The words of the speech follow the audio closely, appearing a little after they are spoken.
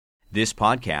This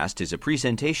podcast is a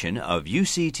presentation of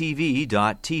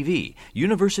UCTV.tv,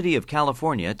 University of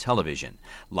California Television.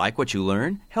 Like what you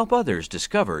learn? Help others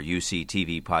discover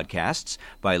UCTV podcasts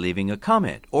by leaving a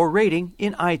comment or rating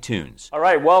in iTunes. All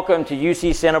right, welcome to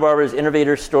UC Santa Barbara's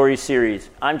Innovator Stories series.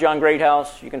 I'm John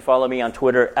Greathouse. You can follow me on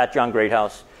Twitter at John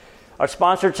Greathouse. Our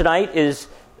sponsor tonight is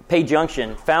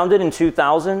PayJunction. Founded in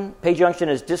 2000, PayJunction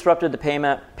has disrupted the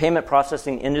payment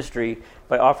processing industry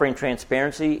by offering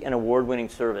transparency and award-winning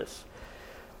service.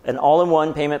 An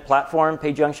all-in-one payment platform,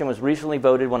 PayJunction was recently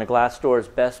voted one of Glassdoor's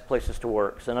best places to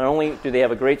work. So not only do they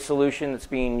have a great solution that's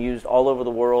being used all over the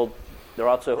world, they're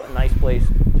also a nice place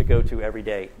to go to every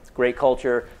day. It's great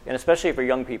culture, and especially for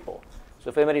young people. So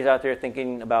if anybody's out there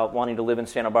thinking about wanting to live in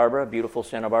Santa Barbara, beautiful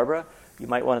Santa Barbara, you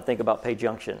might want to think about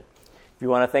PayJunction. If you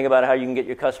want to think about how you can get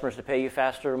your customers to pay you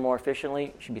faster and more efficiently,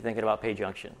 you should be thinking about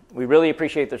PayJunction. We really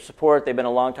appreciate their support. They've been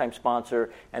a longtime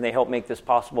sponsor, and they help make this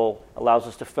possible, allows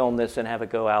us to film this and have it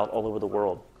go out all over the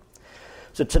world.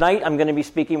 So tonight, I'm going to be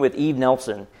speaking with Eve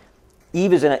Nelson.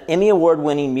 Eve is an Emmy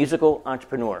Award-winning musical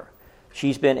entrepreneur.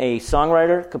 She's been a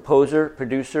songwriter, composer,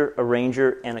 producer,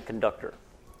 arranger, and a conductor.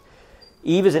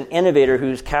 Eve is an innovator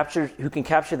who can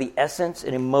capture the essence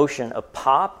and emotion of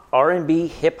pop, R&B,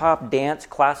 hip-hop, dance,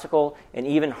 classical, and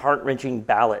even heart-wrenching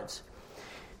ballads.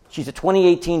 She's a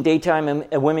 2018 Daytime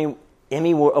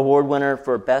Emmy Award winner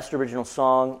for Best Original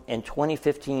Song and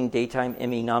 2015 Daytime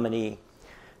Emmy nominee.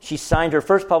 She signed her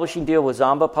first publishing deal with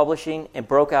Zomba Publishing and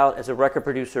broke out as a record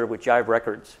producer with Jive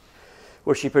Records,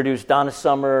 where she produced Donna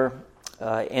Summer,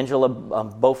 Angela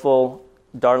Bofill,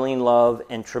 Darlene Love,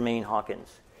 and Tremaine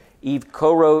Hawkins. Eve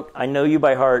co-wrote I Know You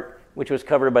by Heart, which was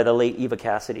covered by the late Eva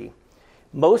Cassidy.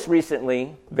 Most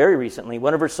recently, very recently,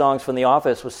 one of her songs from The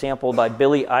Office was sampled by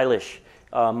Billie Eilish,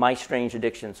 My Strange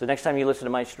Addiction. So next time you listen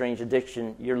to My Strange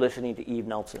Addiction, you're listening to Eve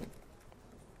Nelson.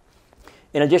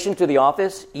 In addition to The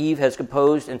Office, Eve has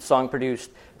composed and song produced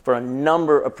for a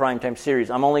number of primetime series.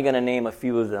 I'm only going to name a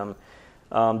few of them.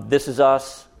 This Is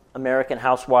Us, American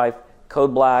Housewife,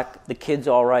 Code Black, The Kids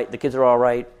Are All Right,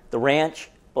 The Ranch,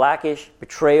 Blackish,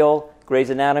 Betrayal, Grey's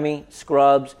Anatomy,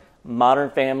 Scrubs, Modern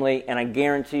Family, and I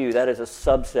guarantee you that is a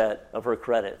subset of her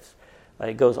credits.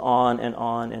 It goes on and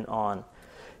on and on.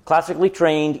 Classically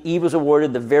trained, Eve was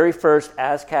awarded the very first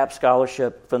ASCAP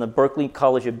scholarship from the Berklee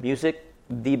College of Music,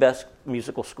 the best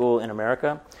musical school in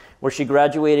America, where she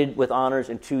graduated with honors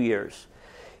in 2 years.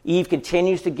 Eve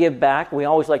continues to give back. We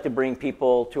always like to bring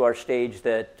people to our stage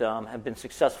that have been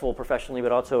successful professionally,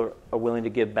 but also are willing to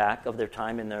give back of their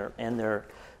time and their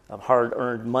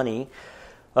hard-earned money.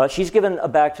 She's given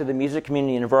back to the music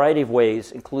community in a variety of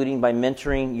ways, including by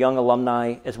mentoring young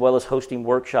alumni, as well as hosting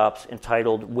workshops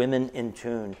entitled Women in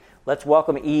Tune. Let's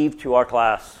welcome Eve to our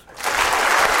class.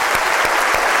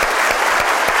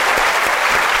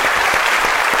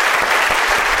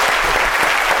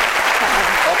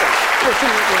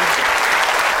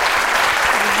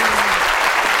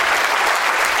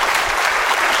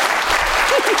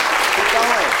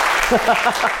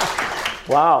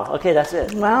 Wow. Okay, that's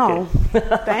it. Wow.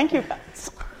 Okay. Thank you,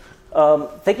 guys.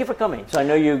 Thank you for coming. So I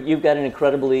know you've got an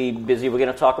incredibly busy. We're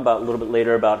going to talk about a little bit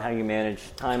later about how you manage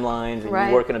timelines and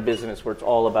you work in a business where it's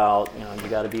all about you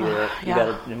got to be there.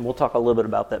 And we'll talk a little bit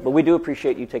about that. But we do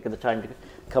appreciate you taking the time to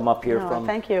come up here from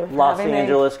thank you Los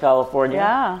Angeles, California.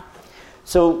 Yeah.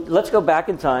 So let's go back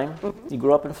in time. Mm-hmm. You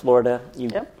grew up in Florida.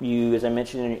 You, as I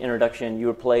mentioned in your introduction, you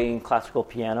were playing classical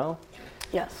piano.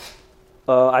 Yes.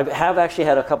 I have actually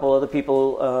had a couple other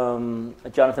people,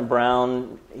 Jonathan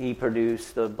Brown, he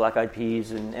produced the Black Eyed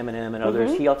Peas and Eminem and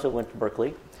others. He also went to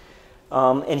Berklee.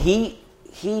 And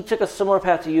he took a similar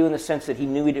path to you in the sense that he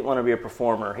knew he didn't want to be a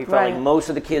performer. He felt like most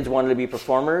of the kids wanted to be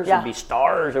performers and be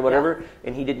stars or whatever,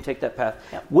 and he didn't take that path.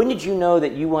 Yeah. When did you know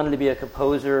that you wanted to be a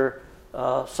composer,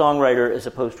 songwriter, as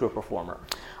opposed to a performer?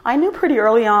 I knew pretty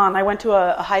early on. I went to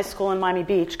a high school in Miami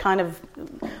Beach, kind of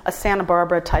a Santa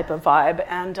Barbara type of vibe,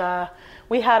 and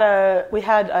we had a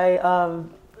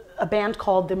band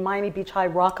called the Miami Beach High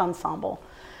Rock Ensemble,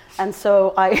 and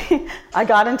so I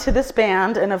got into this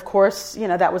band, and of course,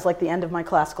 that was like the end of my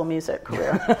classical music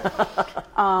career.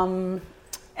 What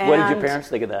did your parents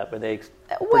think of that? Were they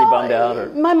pretty bummed out? Or?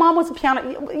 My mom was a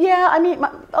piano. Yeah, I mean,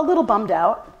 a little bummed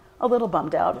out.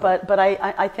 But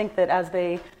I think that as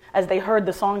they heard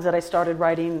the songs that I started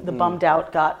writing, the bummed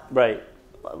out got right.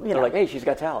 They're like, hey, she's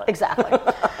got talent. Exactly.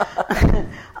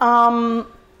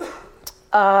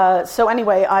 So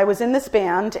anyway, I was in this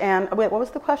band, and wait, what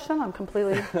was the question? I'm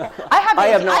completely. I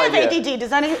have no idea. ADD.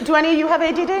 Do any of you have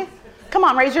ADD? Come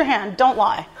on, raise your hand. Don't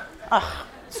lie. Ugh.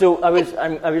 So I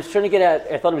was trying to get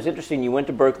at. I thought it was interesting. You went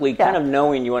to Berklee, kind of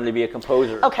knowing you wanted to be a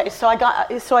composer. Okay, so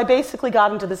I basically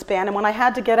got into this band, and when I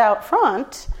had to get out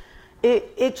front,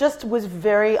 it just was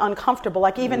very uncomfortable.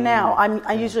 Like even now,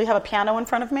 I usually have a piano in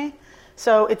front of me,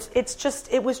 so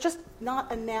it was just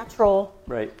not a natural.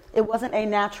 Right. It wasn't a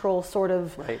natural sort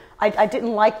of. Right. I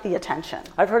didn't like the attention.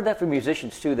 I've heard that from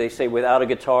musicians too. They say without a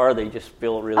guitar, they just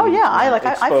feel really. Oh yeah, I feel like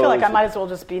I exposed. might as well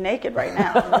just be naked right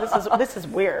now. I mean, this is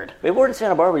weird. If we're in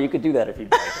Santa Barbara, you could do that if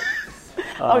you'd like it.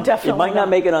 Oh, definitely. It might not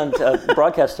make it on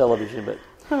broadcast television, but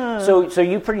so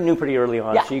you knew pretty early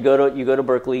on. Yeah. So you go to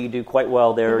Berkeley, you do quite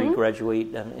well there. You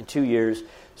graduate in 2 years.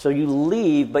 So you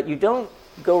leave, but you don't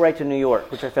go right to New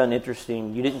York, which I found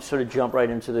interesting. You didn't sort of jump right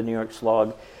into the New York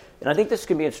slog. And I think this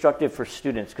can be instructive for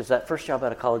students because that first job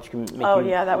out of college can make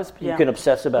you can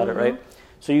obsess about it, right?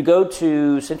 So you go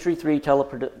to Century 3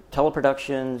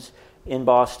 Teleproductions in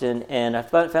Boston, and I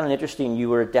found it interesting. You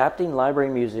were adapting library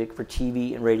music for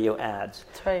TV and radio ads.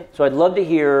 That's right. So I'd love to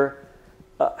hear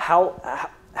what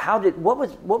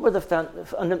were the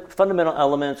fundamental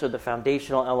elements or the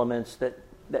foundational elements that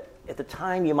at the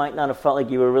time you might not have felt like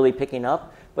you were really picking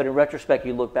up, but in retrospect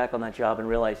you look back on that job and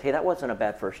realize, hey, that wasn't a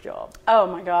bad first job. Oh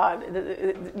my God,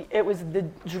 it was the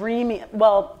dreamy.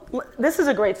 Well, this is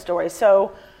a great story.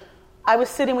 So I was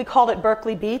sitting. We called it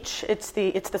Berkeley Beach. It's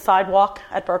the sidewalk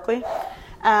at Berkeley,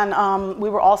 and we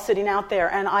were all sitting out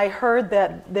there. And I heard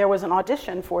that there was an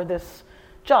audition for this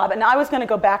job, and I was going to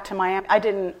go back to Miami. I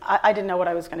didn't know what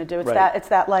I was going to do. It's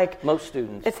that like most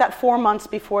students. It's that 4 months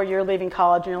before you're leaving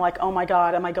college, and you're like, oh my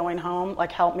God, am I going home?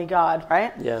 Like, help me, God,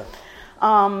 right? Yeah.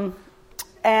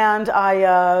 And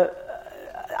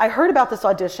I heard about this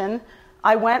audition.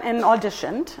 I went and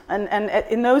auditioned, and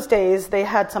in those days they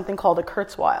had something called a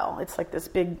Kurzweil. It's like this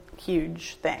big,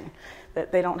 huge thing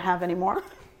that they don't have anymore.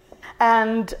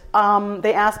 And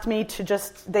they asked me to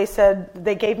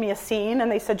they gave me a scene,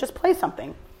 and they said, just play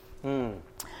something.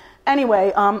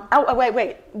 Anyway,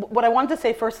 wait. What I wanted to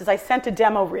say first is I sent a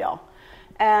demo reel,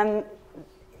 and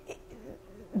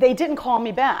they didn't call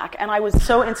me back, and I was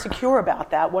so insecure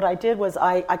about that. What I did was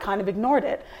I kind of ignored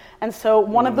it. And so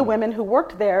one of the women who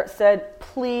worked there said,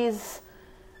 please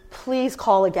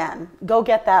call again. Go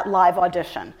get that live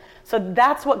audition. So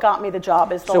that's what got me the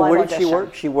job, is the live audition. So where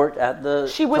did she work? She worked at the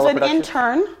She was an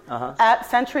intern at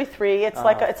Century 3. It's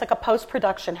like a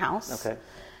post-production house. Okay.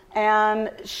 And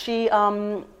she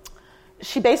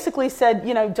basically said,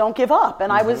 don't give up.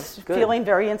 And I was feeling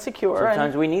very insecure.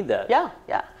 Sometimes we need that. Yeah.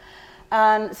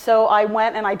 And so I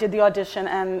went and I did the audition,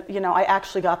 and I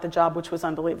actually got the job, which was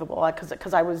unbelievable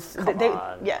because I was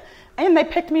and they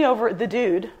picked me over the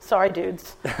dude. Sorry,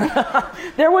 dudes.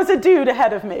 There was a dude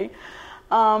ahead of me.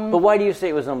 But why do you say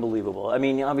it was unbelievable? I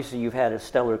mean, obviously you've had a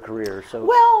stellar career. So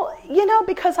well,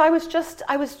 because I was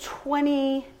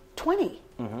 20.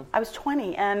 I was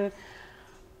 20, and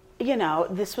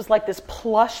this was like this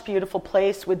plush, beautiful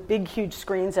place with big, huge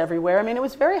screens everywhere. I mean, it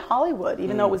was very Hollywood,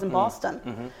 even though it was in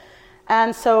Boston.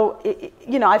 And so,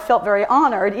 I felt very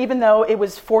honored, even though it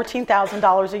was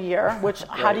 $14,000 a year, which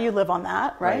how do you live on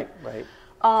that, right? Right.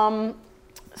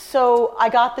 So I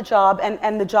got the job,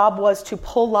 and the job was to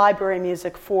pull library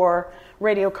music for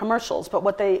radio commercials. But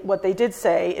what they did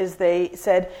say is they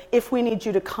said, if we need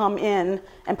you to come in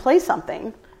and play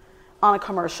something on a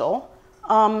commercial,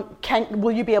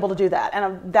 will you be able to do that?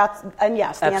 And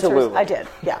yes, the answer is I did.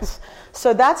 Yes.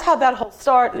 So that's how that whole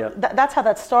that's how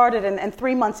that started. And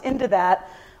 3 months into that,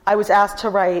 I was asked to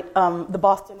write the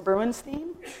Boston Bruins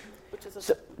theme, which is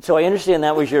so I understand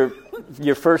that was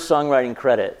your first songwriting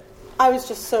credit. I was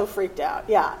just so freaked out.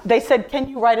 Yeah. They said, "Can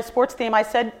you write a sports theme?" I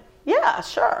said, "Yeah,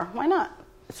 sure. Why not?"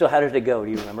 So how did it go?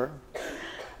 Do you remember?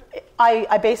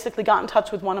 I basically got in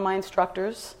touch with one of my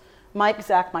instructors, Mike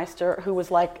Zachmeister, who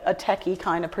was like a techie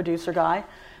kind of producer guy.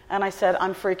 And I said,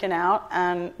 I'm freaking out.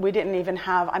 And we didn't even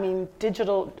have,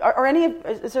 digital.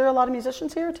 Is there a lot of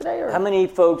musicians here today? Or? How many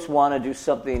folks want to do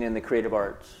something in the creative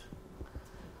arts?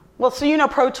 Well, so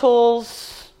Pro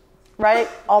Tools, right?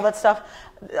 All that stuff.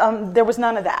 There was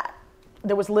none of that.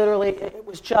 There was it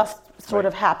was just sort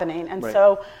of happening. And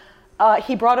so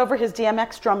he brought over his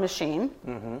DMX drum machine.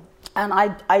 And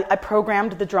I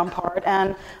programmed the drum part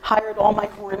and hired all my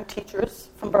horn teachers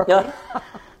from Berkeley.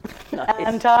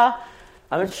 Nice.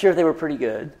 And I'm sure they were pretty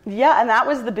good. Yeah, and that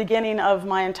was the beginning of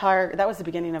my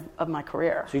of my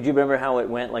career. So do you remember how it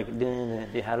went? Like,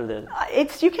 how did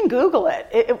it? You can Google it.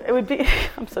 It would be.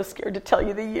 I'm so scared to tell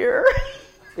you the year.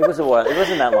 It was a while. It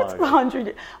wasn't that long. It's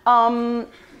 100.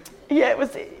 Yeah, it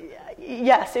was.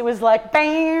 Yes, it was like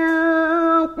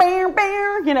bam, bam,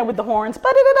 bam. With the horns,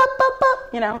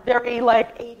 very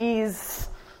like 80s.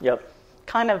 Yep.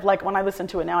 Kind of like when I listen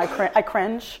to it now, I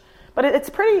cringe. But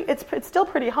it's still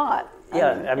pretty hot.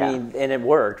 I mean, and it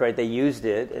worked, right? They used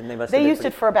it, and they used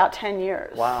it for about 10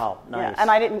 years. Wow, nice. Yeah. And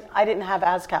I didn't have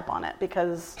ASCAP on it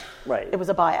because it was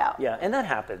a buyout. Yeah, and that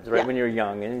happens, right, when you're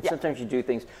young, and sometimes you do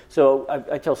things. So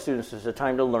I tell students there's a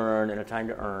time to learn and a time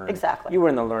to earn. Exactly. You were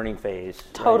in the learning phase.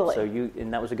 Totally. Right? So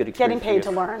and that was a good experience. Getting paid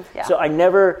to learn. Yeah. So I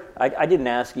didn't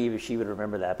ask Eve if she would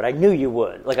remember that, but I knew you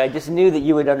would. Like I just knew that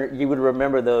you would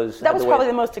remember those. That was probably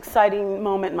the most exciting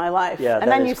moment in my life. Yeah,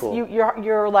 and then cool.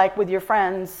 you're like with your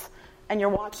friends and you're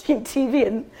watching TV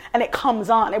and it comes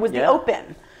on. It was the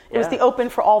open. It was the open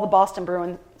for all the Boston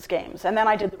Bruins games, and then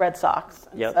I did the Red Sox.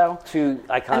 Yep. So, two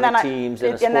iconic teams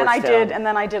in a sports town. And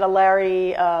then I did a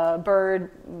Larry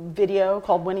Bird video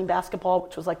called "Winning Basketball,"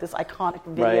 which was like this iconic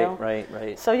video.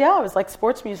 Right. So yeah, I was like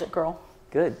sports music girl.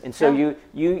 Good. And so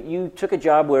you took a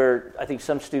job where I think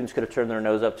some students could have turned their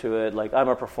nose up to it, like I'm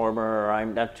a performer or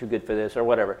I'm not too good for this or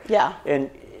whatever. Yeah. And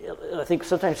I think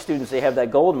sometimes students, they have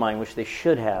that gold mine, which they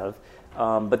should have,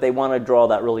 but they want to draw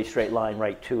that really straight line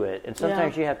right to it. And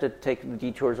sometimes you have to take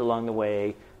detours along the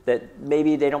way that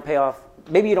maybe they don't pay off.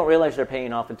 Maybe you don't realize they're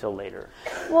paying off until later.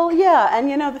 Well, yeah,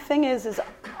 and the thing is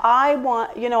I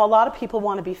want, a lot of people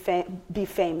want to be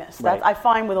famous. Right. I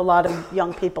find with a lot of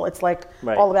young people, it's like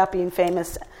all about being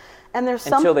famous. And there's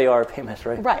until they are famous,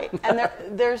 right? Right, and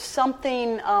there's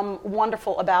something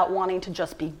wonderful about wanting to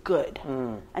just be good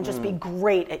and just be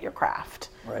great at your craft.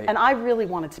 Right. And I really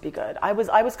wanted to be good. I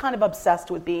was kind of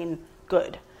obsessed with being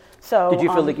good. So did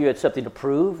you feel like you had something to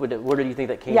prove? Where do you think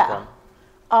that came from?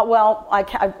 Well,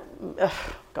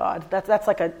 God, that's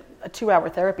like a 2-hour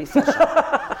therapy session.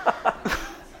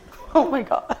 Oh my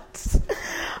God.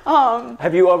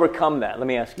 Have you overcome that? Let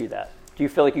me ask you that. Do you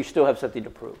feel like you still have something to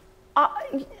prove?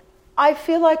 I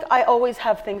feel like I always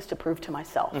have things to prove to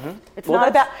myself. Mm-hmm. It's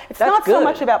not so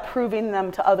much about proving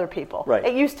them to other people. Right.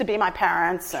 It used to be my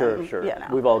parents. Sure.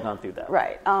 We've all gone through that.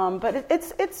 Right. But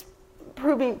it's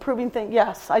proving things.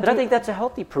 Yes, I do. But I think that's a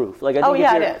healthy proof. Like, I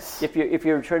think it is. If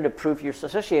you're trying to prove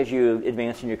yourself, especially as you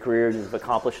advance in your career and you've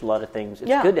accomplished a lot of things,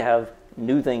 it's good to have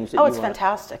new things that you want. Oh, it's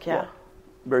fantastic. Yeah.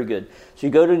 Very good. So you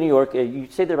go to New York. You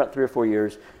stayed there about 3 or 4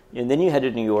 years. And then you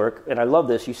headed to New York, and I love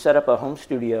this. You set up a home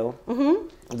studio,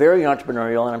 very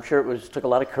entrepreneurial, and I'm sure it took a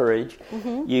lot of courage.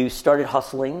 Mm-hmm. You started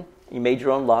hustling. You made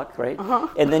your own luck, right? Uh-huh.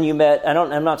 And then you met.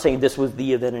 I'm not saying this was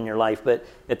the event in your life, but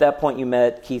at that point you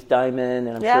met Keith Diamond,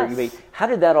 and I'm sure you made. How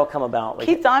did that all come about? Like,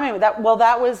 Keith Diamond. That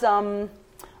was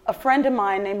a friend of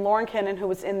mine named Lauren Kinnan, who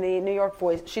was in the New York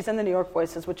Voice. She's in the New York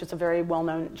Voices, which is a very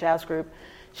well-known jazz group.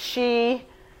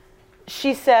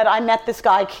 She said, I met this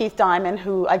guy, Keith Diamond,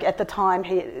 who at the time,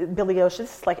 Billy Ocean,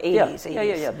 this is like 80s.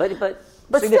 Yeah.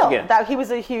 But still, he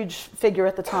was a huge figure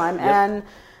at the time,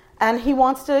 and he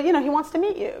wants to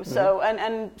meet you. So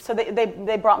so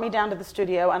they brought me down to the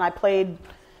studio, and I played.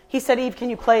 He said, Eve, can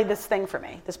you play this thing for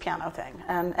me, this piano thing?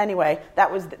 And anyway,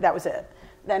 that was it.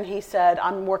 Then he said,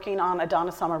 I'm working on a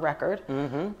Donna Summer record,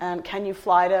 and can you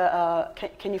fly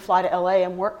to LA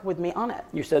and work with me on it?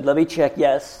 You said, let me check,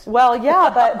 yes. Well, yeah,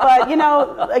 but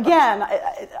again,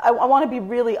 I want to be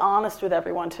really honest with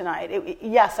everyone tonight.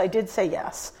 Yes, I did say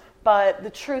yes, but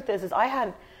the truth is I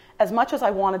had, as much as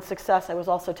I wanted success, I was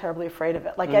also terribly afraid of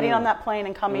it. Like getting on that plane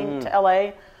and coming to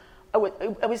LA,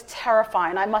 it was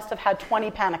terrifying. I must have had 20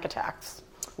 panic attacks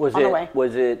on the way.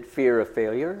 Was it fear of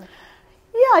failure?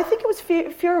 Yeah, I think it was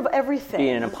fear of everything.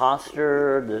 Being an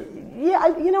imposter?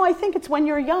 I think it's when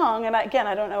you're young, and again,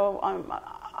 I don't know,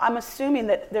 I'm assuming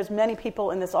that there's many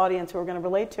people in this audience who are going to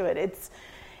relate to it.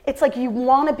 It's like you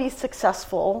want to be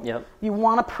successful, you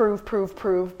want to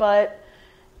prove, but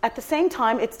at the same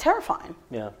time, it's terrifying.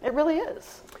 Yeah. It really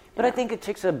is. But I think it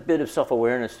takes a bit of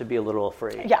self-awareness to be a little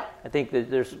afraid. Yeah. I think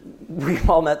that we've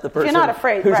all met the person not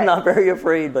afraid, who's not very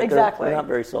afraid, but exactly. they're not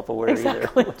very self-aware either,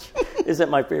 which isn't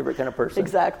my favorite kind of person.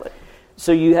 Exactly.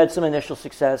 So you had some initial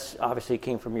success. Obviously, it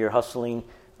came from your hustling.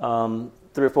 3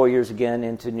 or 4 years again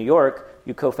into New York,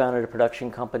 you co-founded a production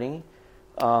company.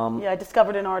 I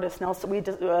discovered an artist,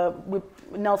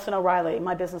 Nelson O'Reilly,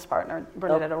 my business partner,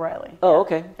 Bernadette O'Reilly. Oh,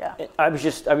 okay. Yeah. I was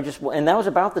just, and that was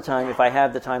about the time, if I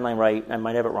have the timeline right, I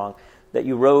might have it wrong, that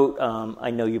you wrote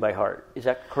 "I Know You by Heart." Is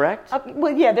that correct?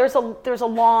 Well, yeah. There's a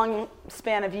long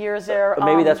span of years there. But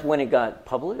maybe that's when it got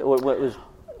published. What was?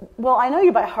 Well, "I Know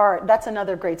You by Heart." That's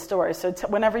another great story. So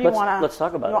whenever you want to, let's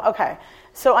talk about it. Okay.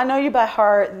 So "I Know You by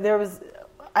Heart." There was.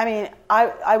 I mean,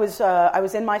 I was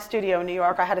in my studio in New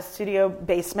York. I had a studio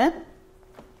basement,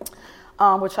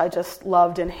 which I just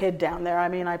loved and hid down there. I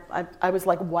mean, I was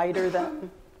like whiter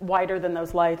than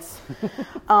those lights.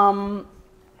 My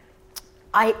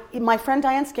friend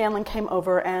Diane Scanlon came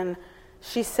over and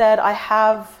she said, I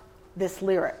have this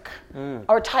lyric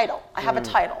or title. I have a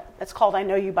title. It's called "I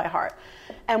Know You by Heart,"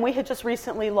 and we had just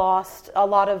recently lost a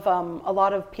lot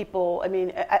of people. I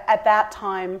mean, at that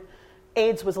time,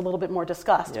 AIDS was a little bit more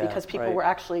discussed because people were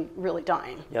actually really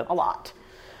dying a lot,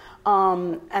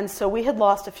 and so we had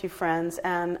lost a few friends,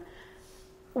 and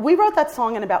we wrote that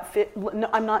song in about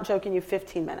I'm not joking you,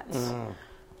 15 minutes. Mm.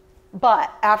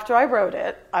 But after I wrote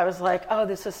it, I was like, oh,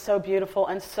 this is so beautiful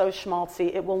and so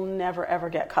schmaltzy. It will never, ever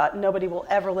get cut. Nobody will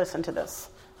ever listen to this.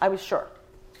 I was sure.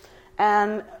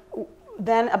 And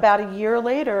then about a year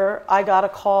later, I got a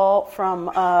call from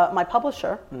my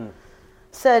publisher.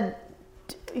 Said,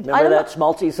 remember that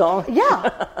schmaltzy song?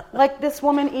 Yeah. Like this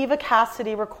woman, Eva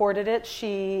Cassidy, recorded it.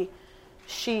 She's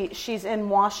in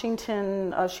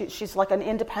Washington. She's like an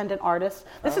independent artist.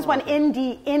 This is when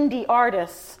indie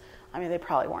artists, I mean, they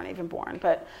probably weren't even born,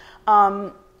 but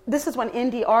this is when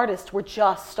indie artists were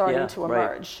just starting to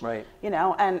emerge. Right. You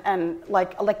know, and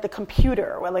like the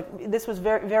computer. Like this was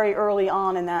very, very early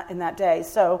on in that day.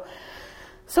 So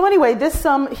anyway, this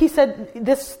he said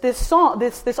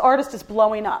this artist is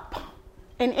blowing up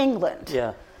in England.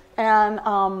 Yeah. And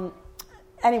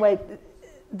anyway,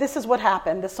 this is what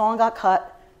happened. The song got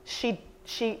cut. She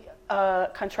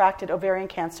contracted ovarian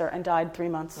cancer and died 3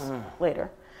 months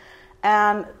later.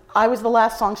 And I was the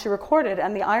last song she recorded,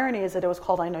 and the irony is that it was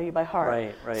called "I Know You by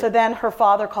Heart." Right. So then her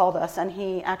father called us, and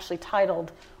he actually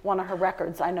titled one of her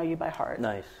records "I Know You by Heart."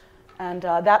 Nice. And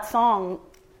that song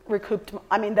recouped.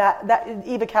 I mean, that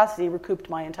Eva Cassidy recouped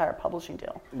my entire publishing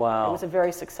deal. Wow. It was a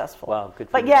very successful. Wow,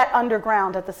 good. But yet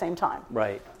underground at the same time.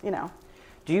 Right. You know.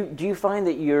 Do you find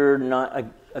that you're not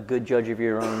a good judge of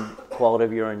your own quality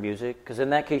of your own music? Because in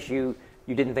that case, you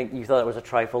didn't think, you thought it was a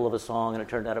trifle of a song, and it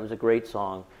turned out it was a great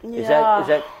song. Is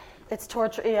that? It's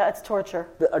torture. Yeah, it's torture.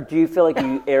 Do you feel like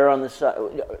you err on the side?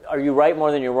 Are you right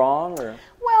more than you're wrong? Or?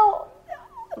 Well,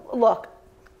 look,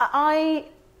 I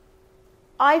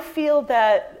feel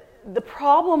that the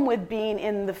problem with being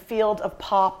in the field of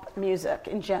pop music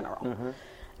in general,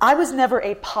 I was never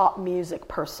a pop music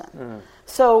person.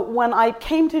 So when I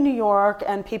came to New York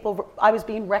and I was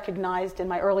being recognized in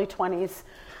my early 20s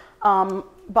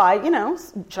by,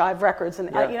 Jive Records, and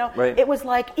it was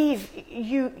like, Eve,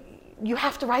 you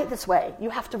have to write this way. You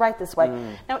have to write this way.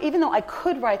 Now, even though I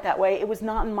could write that way, it was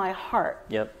not in my heart.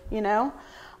 Yep.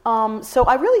 So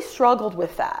I really struggled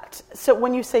with that. So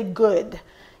when you say good,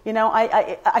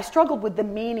 I struggled with the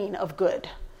meaning of good.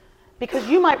 Because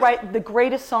you might write the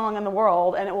greatest song in the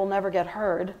world and it will never get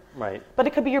heard. Right. But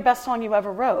it could be your best song you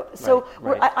ever wrote. So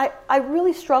I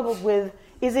really struggled with,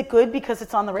 is it good because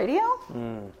it's on the radio?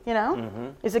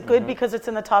 Is it good because it's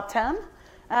in the top 10?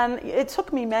 And it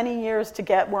took me many years to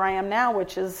get where I am now,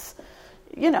 which is,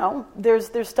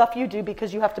 there's stuff you do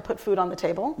because you have to put food on the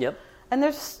table. Yep. And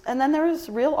then there's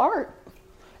real art.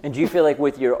 And do you feel like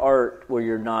with your art, where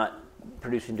you're not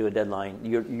producing to a deadline,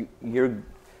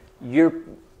 you're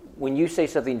when you say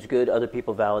something's good, other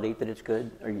people validate that it's good?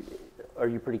 Are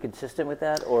you pretty consistent with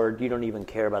that, or you don't even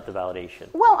care about the validation?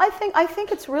 Well, I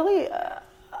think it's really.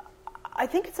 I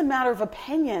think it's a matter of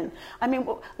opinion. I mean,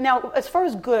 now, as far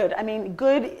as good,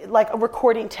 good like a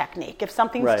recording technique. If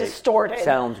something's distorted,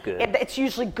 sounds good. It's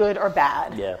usually good or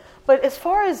bad. Yeah. But as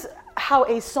far as how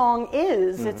a song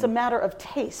is, it's a matter of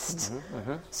taste.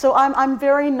 So I'm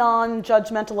very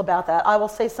non-judgmental about that. I will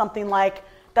say something like,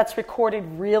 "That's recorded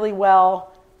really well.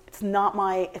 It's not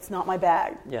my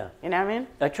bag." Yeah. You know what I mean?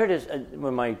 I try to,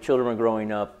 when my children were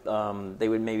growing up, they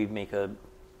would maybe make a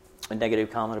negative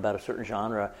comment about a certain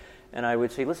genre. And I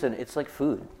would say, listen, it's like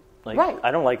food.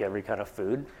 I don't like every kind of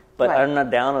food, but I'm not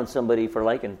down on somebody for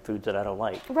liking foods that I don't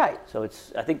like. Right. So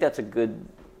I think that's a good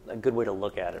way to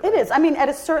look at it. It is. I mean, at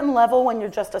a certain level, when you're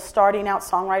just a starting out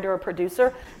songwriter or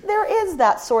producer, there is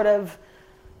that sort of,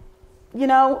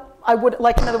 I would,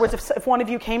 like, in other words, if one of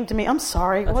you came to me, I'm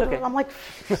sorry. That's okay. I'm like,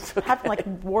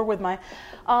 having war with my,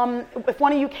 if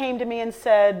one of you came to me and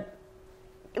said,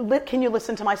 can you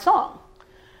listen to my song?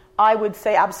 I would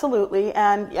say absolutely,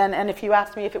 and if you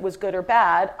asked me if it was good or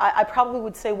bad, I probably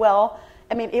would say, well,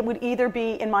 it would either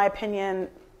be, in my opinion,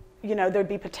 there'd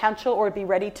be potential or it'd be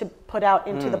ready to put out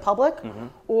into the public,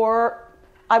 or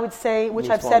I would say, which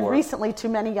I've said recently to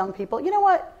many young people, you know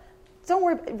what, don't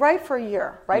worry, write for a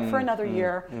year, write for another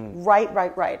year,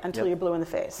 write until you're blue in the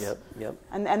face,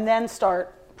 and then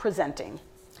start presenting.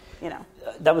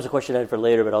 That was a question I had for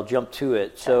later, but I'll jump to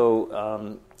it. Okay.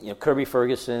 So, Kirby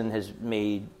Ferguson has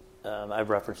made, I've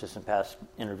referenced this in past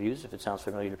interviews, if it sounds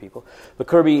familiar to people, but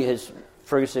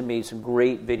Ferguson made some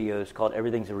great videos called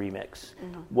Everything's a Remix.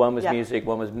 One was music,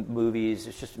 one was movies,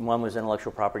 one was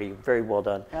intellectual property, very well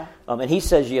done. Yeah. And he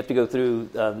says you have to go through,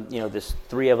 this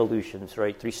 3 evolutions,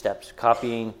 right? 3 steps: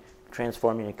 copying,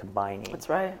 transforming, and combining. That's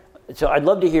right. So I'd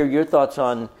love to hear your thoughts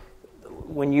on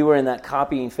when you were in that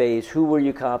copying phase, who were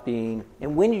you copying?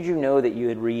 And when did you know that you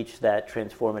had reached that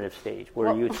transformative stage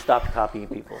where you had stopped copying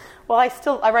people? Well,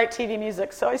 I write TV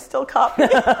music, so I still copy.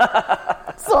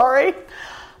 Sorry.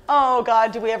 Oh,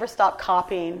 God, do we ever stop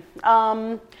copying?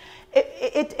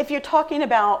 If you're talking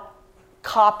about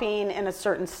copying in a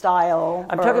certain style.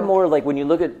 I'm talking more like when you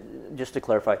look at, just to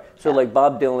clarify, so like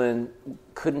Bob Dylan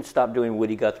couldn't stop doing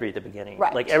Woody Guthrie at the beginning.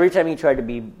 Right. Like every time he tried to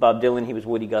be Bob Dylan, he was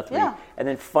Woody Guthrie. Yeah. And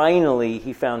then finally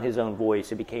he found his own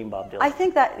voice and became Bob Dylan. I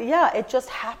think that, it just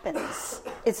happens.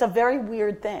 It's a very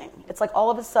weird thing. It's like all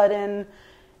of a sudden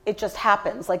it just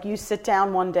happens. Like you sit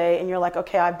down one day and you're like,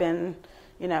 okay, I've been,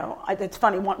 it's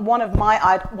funny. One of my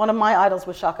idols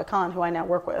was Shaka Khan, who I now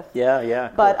work with. Yeah.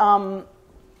 Cool. But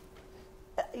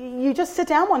you just sit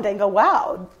down one day and go,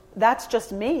 wow, that's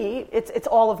just me. It's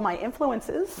all of my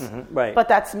influences, right? But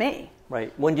that's me.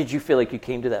 Right. When did you feel like you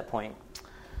came to that point?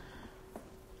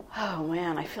 Oh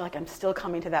man, I feel like I'm still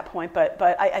coming to that point, but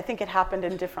I think it happened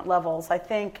in different levels. I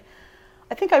think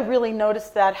I really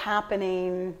noticed that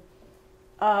happening.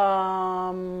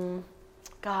 God,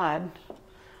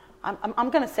 I'm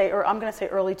going to say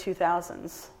early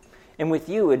 2000s. And with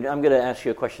you, and I'm going to ask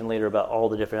you a question later about all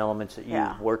the different elements that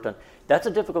you've worked on. That's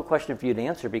a difficult question for you to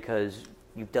answer because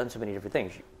you've done so many different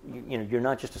things. You're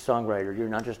not just a songwriter. You're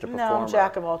not just a performer. No, I'm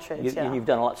jack of all trades. You've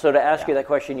done a lot. So to ask you that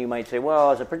question, you might say,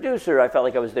 "Well, as a producer, I felt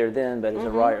like I was there then, but as a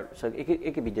writer, so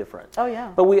it could be different." Oh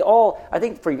yeah. But I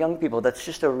think for young people, that's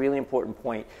just a really important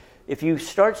point. If you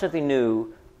start something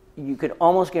new, you could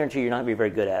almost guarantee you're not going to be very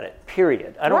good at it,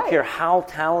 period. I don't care how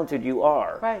talented you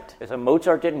are. Right. So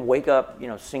Mozart didn't wake up,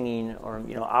 singing or,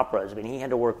 operas. I mean, he had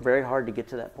to work very hard to get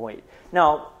to that point.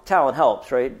 Now, talent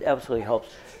helps, right? Absolutely helps.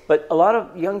 But a lot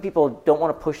of young people don't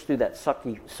want to push through that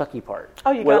sucky part.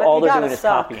 Oh, you gotta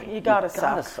suck. You gotta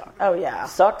suck. Oh, yeah.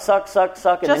 Suck.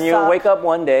 And then you're going to wake up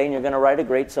one day and you're going to write a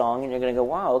great song and you're going to go,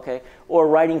 wow, okay. Or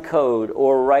writing code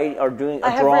or doing a drawing. I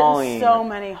have written so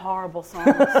many horrible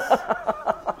songs.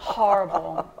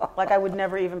 Horrible. Like I would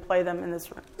never even play them in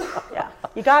this room. Yeah.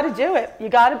 You got to do it. You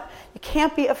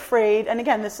can't be afraid. And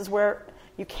again, this is where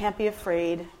you can't be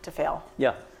afraid to fail.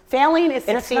 Yeah. Failing is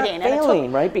and succeeding. It's not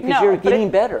failing, right? Because you're getting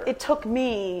better. It took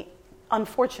me,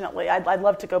 unfortunately, I'd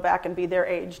love to go back and be their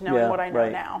age, knowing what I know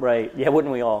now. Right. Yeah,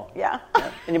 wouldn't we all? Yeah.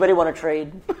 Anybody want to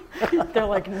trade? They're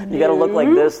like, no. You got to look like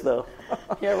this, though.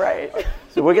 You're right.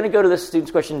 So we're going to go to this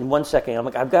student's question in 1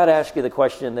 second. I've got to ask you the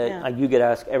question that you get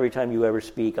asked every time you ever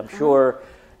speak, I'm sure,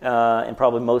 and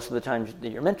probably most of the times that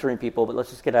you're mentoring people, but let's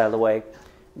just get out of the way.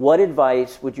 What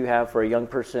advice would you have for a young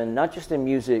person, not just in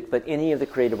music, but any of the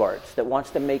creative arts, that wants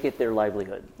to make it their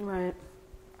livelihood? Right.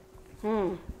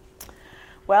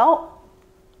 Well,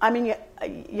 I mean,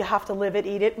 you have to live it,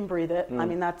 eat it, and breathe it. I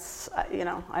mean, that's, I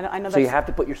know that's... So you have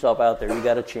to put yourself out there. You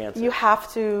got a chance. You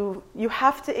have to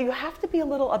be a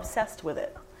little obsessed with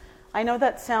it. I know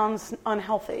that sounds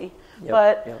unhealthy,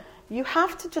 but you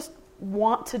have to just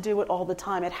want to do it all the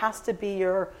time. It has to be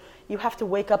you have to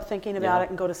wake up thinking about it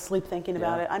and go to sleep thinking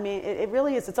about it. I mean, it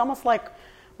really is. It's almost like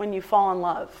when you fall in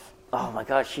love. Oh my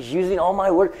gosh, she's using all my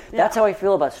words. That's how I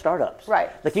feel about startups. Right.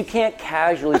 Like you can't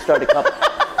casually start a company.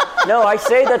 No, I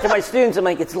say that to my students. I'm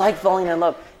like, it's like falling in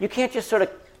love. You can't just sort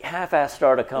of half-ass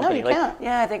start a company. No, you can't.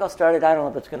 Yeah, I think I'll start it. I don't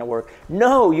know if it's going to work.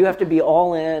 No, you have to be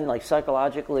all in, like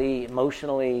psychologically,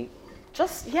 emotionally. You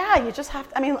just have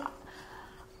to. I mean,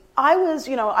 I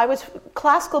was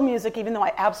classical music, even though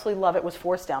I absolutely love it, was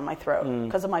forced down my throat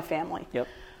because of my family. Yep.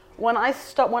 When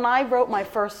I wrote my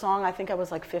first song, I think I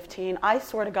was like 15. I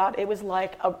swear to God, it was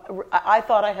like I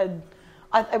thought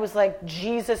it was like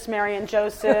Jesus, Mary and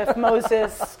Joseph,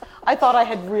 Moses. I thought I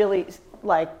had really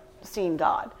like seen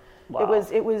God. Wow.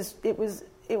 It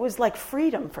was like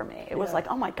freedom for me. It was like,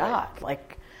 oh my God,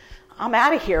 like I'm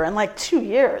out of here in like 2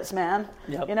 years, man.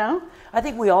 Yep. I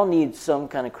think we all need some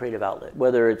kind of creative outlet,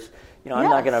 whether it's, I'm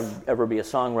not going to ever be a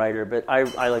songwriter, but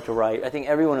I like to write. I think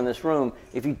everyone in this room,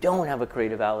 if you don't have a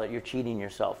creative outlet, you're cheating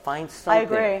yourself. Find something. I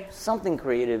agree. Something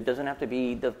creative. Doesn't have to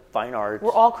be the fine arts.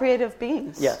 We're all creative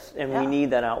beings. Yes, and we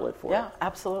need that outlet for it. Yeah,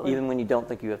 absolutely. Even when you don't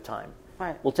think you have time.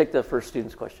 Right. We'll take the first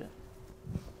student's question.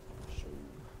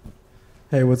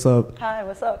 Hey, what's up? Hi,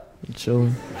 what's up?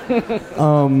 Chilling.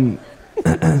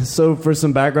 So for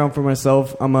some background for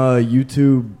myself, I'm a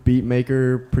YouTube beat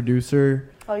maker, producer.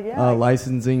 Oh yeah.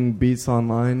 Licensing beats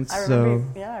online.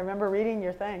 I remember reading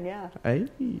your thing. Yeah. Hey.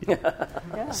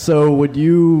 Yeah. So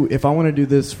if I want to do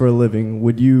this for a living,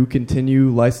 would you continue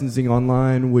licensing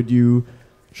online? Would you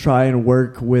try and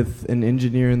work with an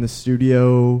engineer in the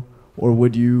studio, or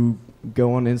would you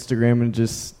go on Instagram and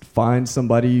just find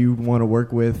somebody you want to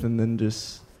work with and then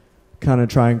just kind of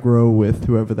try and grow with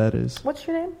whoever that is? What's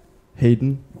your name?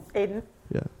 Hayden. Aiden.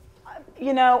 Yeah.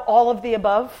 All of the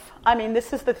above. I mean,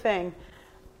 this is the thing.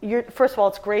 First of all,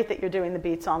 it's great that you're doing the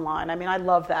beats online. I mean, I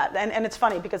love that. And it's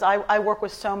funny because I work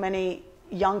with so many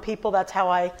young people. That's how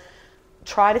I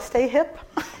try to stay hip.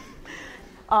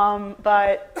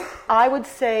 But I would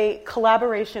say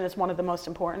collaboration is one of the most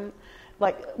important.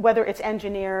 Like whether it's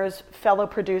engineers, fellow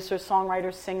producers,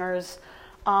 songwriters, singers.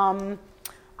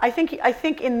 I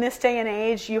think in this day and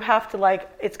age, you have to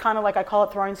it's kind of like I call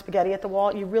it throwing spaghetti at the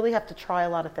wall. You really have to try a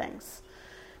lot of things.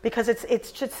 Because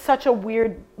it's just such a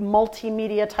weird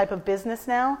multimedia type of business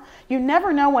now. You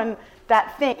never know when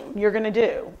that thing you're going to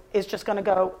do is just going to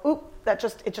go, oop,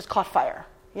 it just caught fire,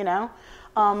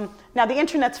 Now the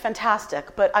internet's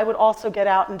fantastic, but I would also get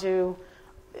out and do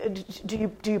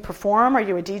you perform? Are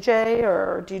you a DJ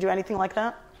or do you do anything like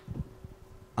that?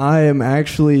 I am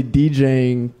actually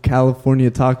DJing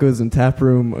California Tacos and Tap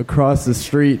Room across the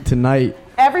street tonight.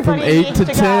 Everybody from 8 needs to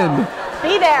to 10. Go.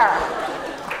 Be there.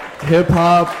 Hip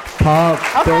hop, pop,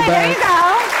 Okay, throwback. there you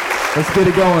go. Let's get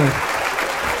it going.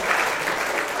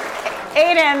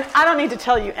 Aiden, I don't need to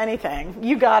tell you anything.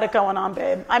 You got it going on,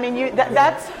 babe. I mean,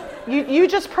 you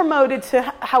just promoted to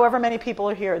however many people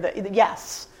are here.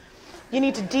 Yes, you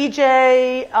need to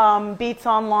DJ, beats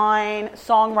online,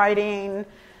 songwriting.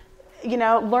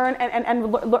 Learn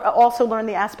and also learn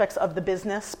the aspects of the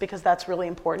business because that's really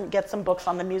important. Get some books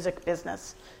on the music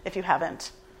business if you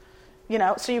haven't.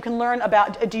 So you can learn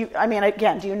about. Do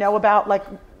you know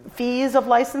about fees of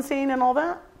licensing and all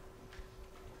that?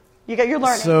 You're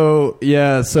learning.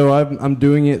 So I'm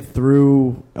doing it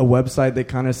through a website that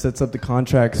kind of sets up the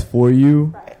contracts for you.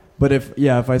 Right. But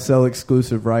if I sell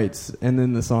exclusive rights and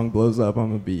then the song blows up, I'm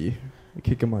gonna be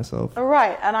kicking myself.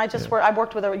 Right, and I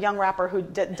worked with a young rapper who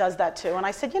does that too, and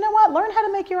I said, you know what? Learn how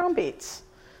to make your own beats.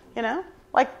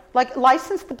 Like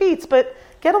license the beats, but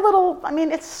get a little. I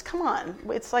mean, come on.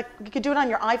 It's like you could do it on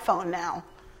your iPhone now,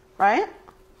 right?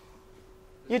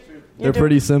 They're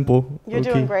pretty simple. You're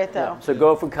doing great though. Yeah. So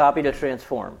go from copy to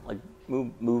transform. Like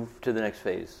move to the next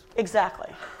phase.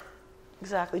 Exactly.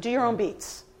 Do your own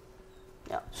beats.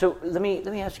 Yeah. So let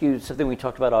me ask you something we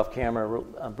talked about off camera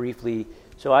briefly.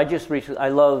 So I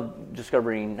love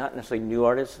discovering not necessarily new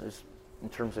artists in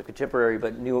terms of contemporary,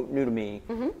 but new to me.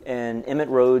 Mm-hmm. And Emmett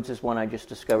Rhodes is one I just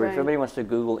discovered. Right. If everybody wants to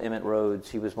Google Emmett Rhodes,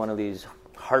 he was one of these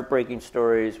heartbreaking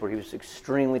stories where he was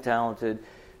extremely talented,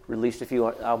 released a few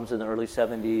albums in the early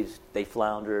 70s, they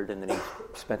floundered, and then he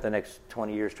spent the next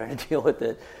 20 years trying to deal with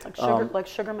it. Like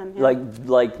Sugarman. Yeah.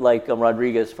 Like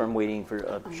Rodriguez from Waiting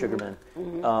for Sugarman.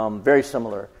 Mm-hmm. Very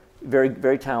similar. Very,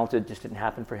 very talented, just didn't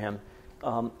happen for him.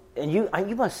 And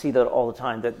you must see that all the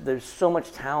time, that there's so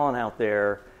much talent out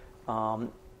there.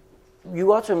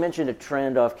 You also mentioned a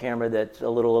trend off camera that's a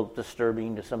little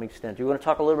disturbing to some extent. Do you want to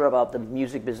talk a little bit about the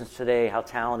music business today, how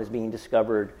talent is being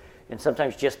discovered, and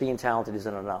sometimes just being talented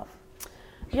isn't enough?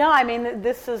 Yeah, I mean,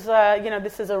 this is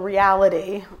a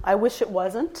reality. I wish it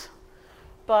wasn't,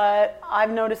 but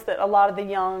I've noticed that a lot of the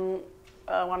young,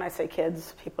 when I say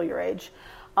kids, people your age,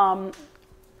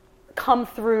 come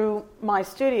through my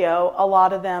studio. A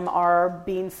lot of them are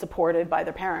being supported by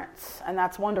their parents, and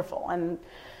that's wonderful. And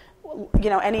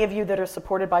any of you that are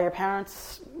supported by your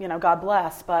parents, God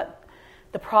bless. But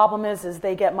the problem is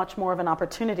they get much more of an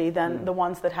opportunity than the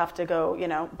ones that have to go,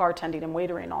 bartending and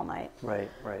waitering all night. Right.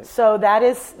 So that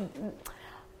is,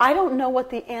 I don't know what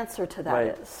the answer to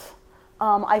that is.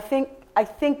 I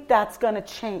think that's going to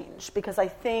change because I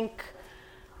think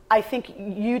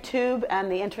YouTube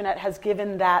and the internet has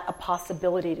given that a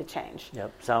possibility to change.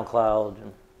 Yep, SoundCloud.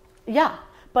 Yeah.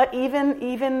 But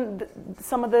even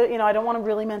some of the, I don't want to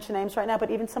really mention names right now, but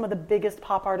even some of the biggest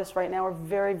pop artists right now are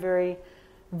very, very,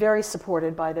 very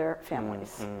supported by their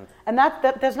families. Mm-hmm. And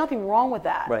that there's nothing wrong with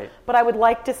that. Right. But I would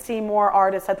like to see more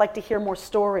artists. I'd like to hear more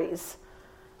stories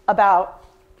about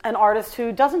an artist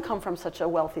who doesn't come from such a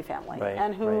wealthy family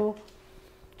and who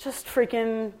just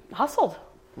freaking hustled.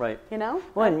 Right.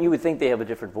 Well, and you would think they have a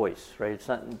different voice, right? It's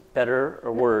not better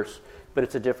or worse, but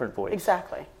it's a different voice.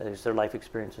 Exactly. Their life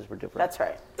experiences were different. That's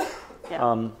right.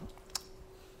 Yeah.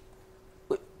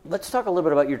 Let's talk a little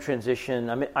bit about your transition.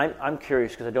 I mean, I'm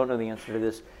curious because I don't know the answer to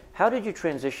this. How did you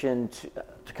transition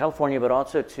to California, but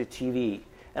also to TV?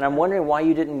 And I'm wondering why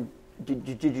you didn't.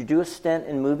 Did you do a stint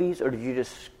in movies, or did you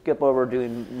just skip over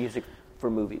doing music for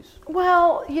movies?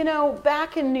 Well,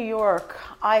 back in New York,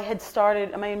 I had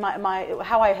started. I mean,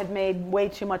 how I had made way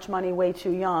too much money way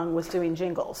too young was doing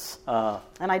jingles,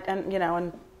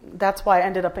 and that's why I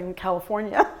ended up in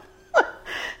California.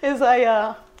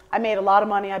 I made a lot of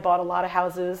money. I bought a lot of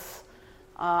houses.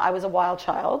 I was a wild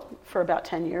child for about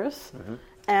 10 years,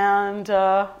 and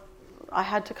I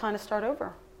had to kind of start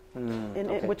over,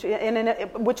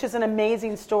 which is an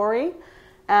amazing story,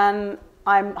 and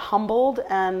I'm humbled,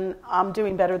 and I'm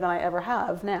doing better than I ever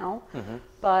have now.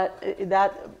 But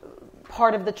that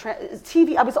part of the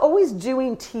TV, I was always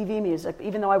doing TV music,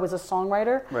 even though I was a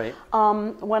songwriter. Right.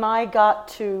 When I got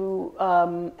to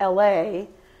LA,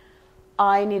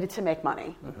 I needed to make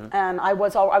money, and I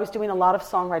was doing a lot of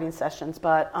songwriting sessions,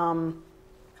 but.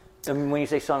 I mean, when you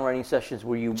say songwriting sessions,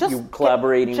 were you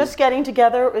collaborating? Just getting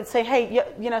together and say, hey,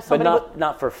 somebody. But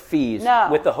not for fees. No.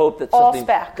 With the hope that all something.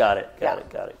 spec. Got it.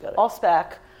 All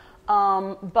spec.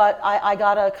 But I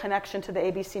got a connection to the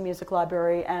ABC Music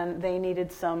Library, and they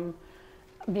needed some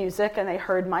music, and they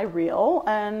heard my reel,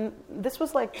 and this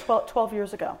was like 12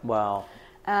 years ago. Wow.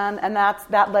 And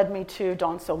that led me to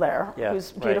Dawn Soler,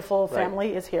 whose beautiful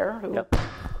family is here. Yep.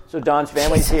 So Dawn's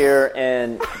family's here,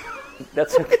 and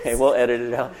that's okay. We'll edit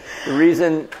it out. The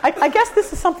reason I guess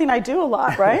this is something I do a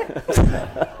lot, right?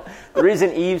 The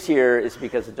reason Eve's here is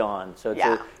because of Dawn. So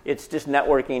it's just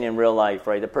networking in real life,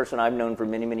 right? The person I've known for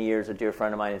many, many years, a dear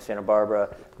friend of mine in Santa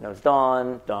Barbara, knows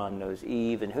Dawn. Dawn knows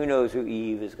Eve, and who knows who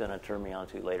Eve is going to turn me on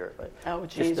to later. But oh,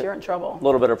 geez, you're in trouble. A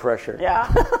little bit of pressure.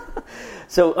 Yeah.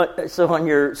 So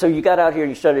you got out here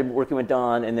and you started working with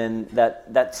Dawn, and then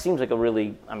that seems like a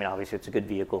really, I mean, obviously it's a good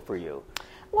vehicle for you.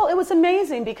 Well, it was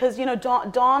amazing because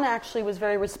Dawn actually was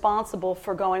very responsible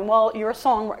for going, well, you're a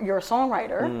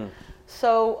songwriter.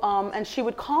 So, and she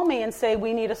would call me and say,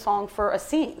 we need a song for a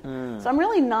scene. So I'm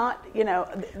really not,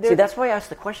 See, that's why I asked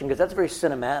the question, because that's very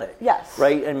cinematic. Yes.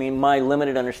 Right? I mean, my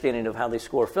limited understanding of how they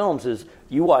score films is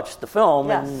you watch the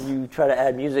film and you try to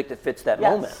add music that fits that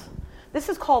moment. This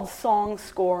is called song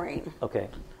scoring. Okay.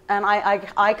 And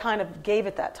I kind of gave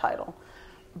it that title.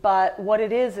 But what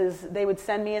it is they would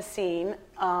send me a scene,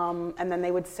 and then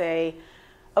they would say,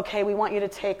 okay, we want you to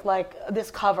take like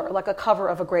this cover, like a cover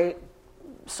of a great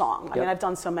song. I mean, I've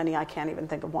done so many, I can't even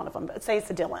think of one of them, but say it's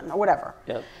a Dylan or whatever.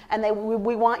 Yep. And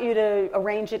we want you to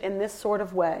arrange it in this sort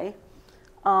of way.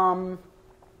 Fogerty,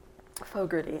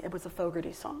 it was a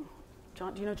Fogerty song.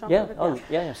 John, do you know John Fogerty?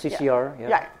 CCR.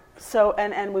 Yeah. So,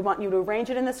 and we want you to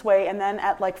arrange it in this way, and then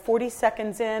at like 40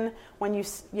 seconds in, when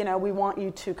we want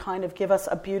you to kind of give us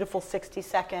a beautiful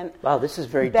 60-second Wow, this is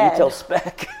very bed. detailed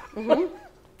spec.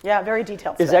 Yeah, very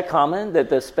detailed spec. Is that common, that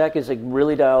the spec is like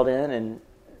really dialed in? And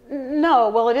No,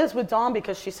 well, it is with Dawn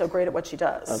because she's so great at what she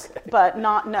does. Okay. But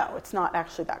it's not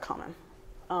actually that common.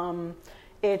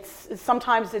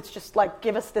 Sometimes it's just like,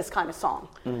 give us this kind of song.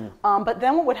 But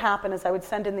then what would happen is I would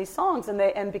send in these songs,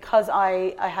 and because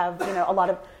I have a lot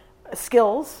of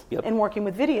skills in working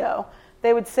with video,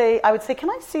 I would say, can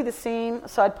I see the scene?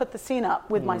 So I'd put the scene up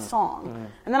with my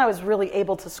song, and then I was really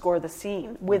able to score the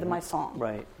scene with my song.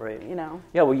 Right.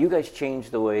 Yeah, well, you guys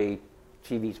changed the way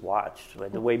TV's watched.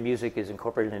 Right? The way music is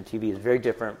incorporated in TV is very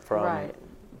different from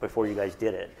before you guys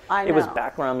did it. I know. It was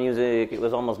background music. It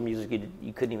was almost music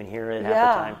you couldn't even hear it half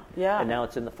the time. Yeah. And now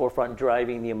it's in the forefront,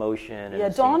 driving the emotion.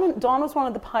 And Dawn was one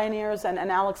of the pioneers, and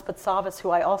Alex Patsavas,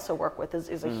 who I also work with,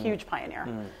 is a huge pioneer.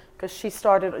 Because she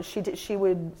started,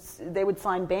 they would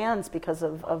sign bands because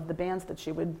of the bands that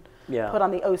she would put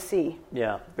on the OC.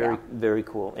 Yeah, very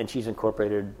cool. And she's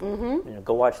incorporated.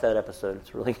 Go watch that episode;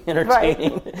 it's really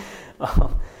entertaining. Right.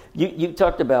 You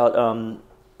talked about.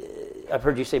 I've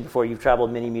heard you say before you've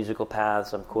traveled many musical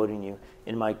paths. I'm quoting you.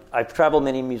 I've traveled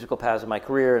many musical paths in my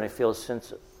career, and I feel a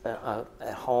sense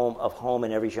at home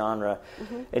in every genre.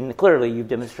 And clearly, you've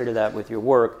demonstrated that with your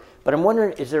work. But I'm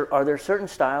wondering, are there certain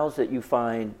styles that you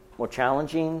find more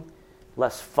challenging,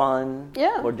 less fun,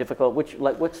 more difficult?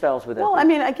 What styles would that be? Well, I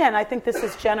mean, again, I think this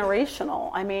is generational.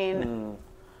 I mean,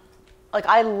 like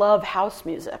I love house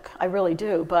music, I really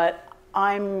do, but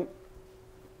I'm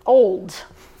old.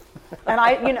 And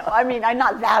I'm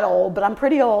not that old, but I'm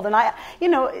pretty old. And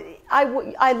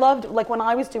I loved, like when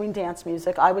I was doing dance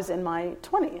music, I was in my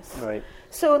 20s. Right.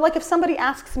 So like if somebody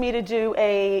asks me to do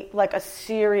a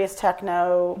serious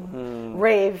techno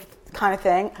rave kind of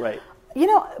thing, right.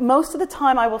 Most of the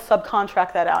time I will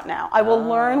subcontract that out now. I will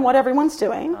learn what everyone's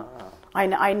doing.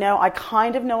 I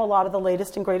kind of know a lot of the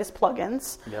latest and greatest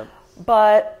plugins. Yep.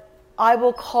 But I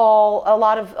will call a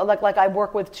lot of, like I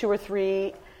work with 2 or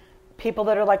 3 people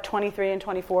that are like 23 and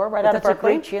 24 right out of Berkeley. That's a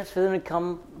great chance for them to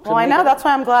come. Well, I know. That's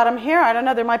why I'm glad I'm here. I don't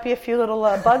know. There might be a few little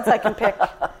buds I can pick.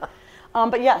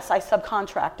 But yes, I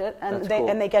subcontract it,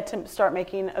 and they get to start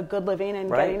making a good living and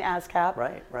getting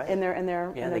ASCAP in their in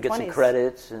their 20s. They get some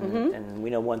credits, and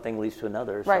we know one thing leads to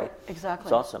another. So right, exactly.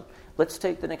 It's awesome. Let's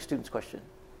take the next student's question.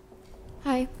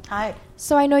 Hi. Hi.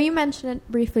 So I know you mentioned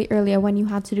it briefly earlier when you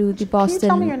had to do the Boston. Can you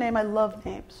tell me your name? I love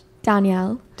names.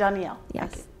 Danielle. Danielle.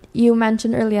 Yes. You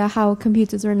mentioned earlier how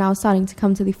computers are now starting to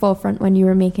come to the forefront when you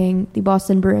were making the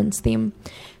Boston Bruins theme.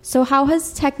 So how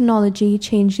has technology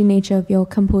changed the nature of your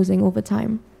composing over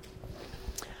time?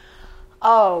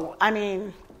 Oh, I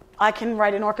mean, I can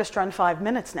write an orchestra in 5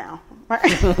 minutes now.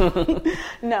 Right?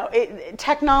 No,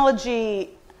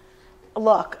 technology,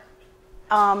 look,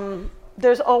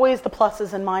 there's always the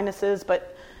pluses and minuses,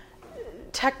 but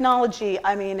technology,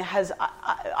 I mean,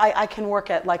 I can work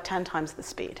at like 10 times the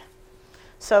speed.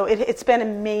 So it's been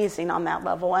amazing on that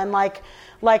level. And like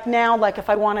now, like if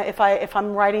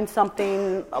I'm writing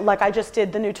something, like I just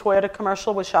did the new Toyota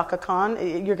commercial with Shaka Khan.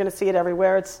 You're going to see it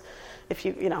everywhere. It's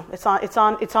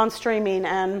on streaming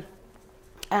and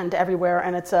everywhere.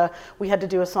 And we had to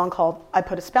do a song called "I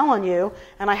Put a Spell on You,"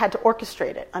 and I had to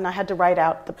orchestrate it, and I had to write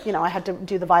out I had to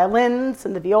do the violins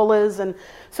and the violas, and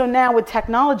so now with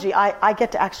technology, I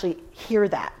get to actually hear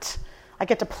that. I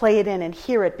get to play it in and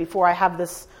hear it before I have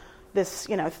this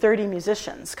 30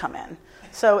 musicians come in.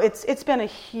 So it's been a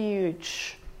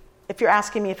huge. If you're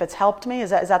asking me if it's helped me, is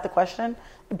that the question?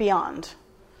 Beyond.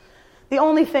 The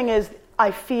only thing is,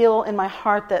 I feel in my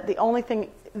heart that the only thing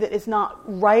that is not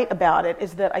right about it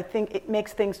is that I think it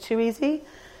makes things too easy.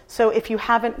 So if you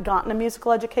haven't gotten a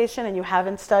musical education and you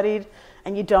haven't studied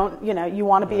and you don't, you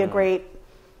want to be a great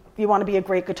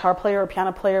guitar player or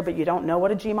piano player, but you don't know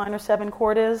what a G minor 7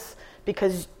 chord is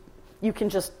because you can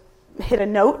just hit a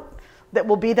note that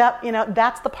will be that,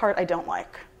 that's the part I don't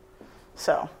like.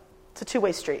 So it's a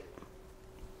two-way street.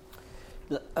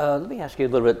 Let me ask you a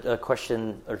little bit a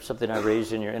question or something I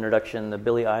raised in your introduction, the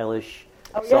Billie Eilish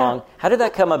song. Yeah. How did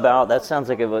that come about? That sounds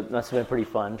like it must have been pretty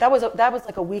fun. That was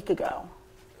like a week ago.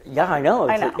 Yeah, I know.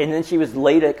 And then she was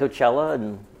late at Coachella,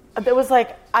 and there was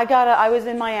like I was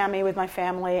in Miami with my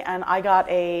family, and I got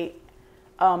a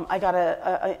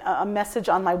message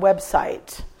on my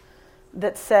website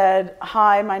that said,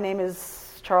 "Hi, my name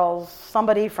is Charles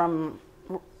somebody from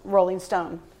Rolling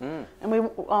Stone, and we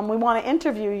want to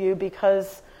interview you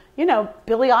because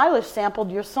Billie Eilish sampled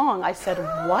your song." I said,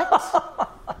 "What?"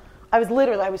 I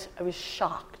was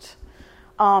shocked.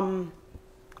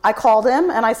 I called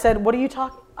him and I said, "What are you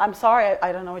talking? I'm sorry,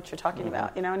 I don't know what you're talking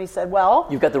about." And he said, "Well,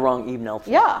 you've got the wrong email."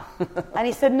 Yeah, and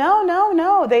he said, "No.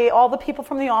 All the people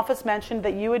from the office mentioned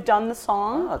that you had done the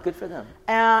song." Oh, good for them.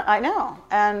 And I know.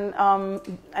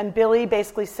 And Billie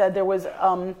basically said there was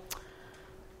an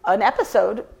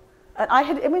episode.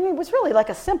 And it was really like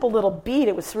a simple little beat.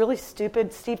 It was really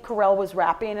stupid. Steve Carell was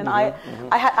rapping, and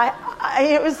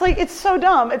it was like, it's so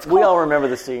dumb. We all remember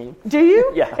the scene. Do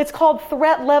you? Yeah. It's called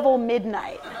Threat Level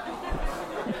Midnight.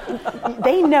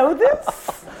 They know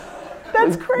this?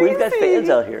 That's crazy. We've got fans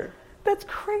out here. That's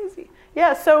crazy.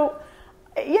 Yeah, so,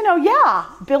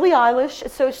 Billie Eilish.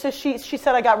 So she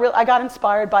said I got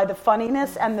inspired by the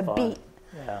funniness and the beat.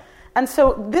 Yeah. And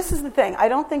so this is the thing. I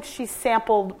don't think she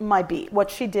sampled my beat. What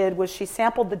she did was she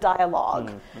sampled the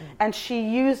dialogue, and she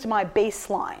used my bass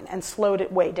line and slowed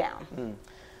it way down.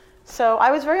 So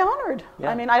I was very honored. Yeah.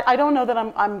 I mean, I don't know that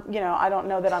I don't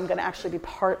know that I'm going to actually be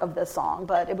part of this song,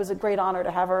 but it was a great honor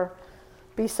to have her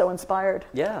be so inspired.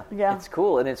 Yeah. Yeah. It's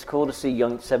cool, and it's cool to see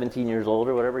young 17 years old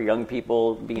or whatever, young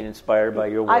people being inspired by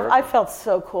your work. I felt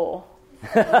so cool.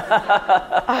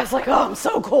 I was like, "Oh, I'm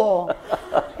so cool,"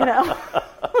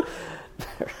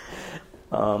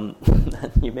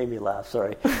 You made me laugh,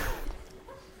 sorry.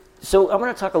 So I'm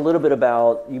going to talk a little bit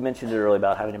about, you mentioned it earlier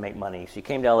about having to make money. So you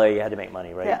came to LA, you had to make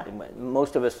money, right? Yeah.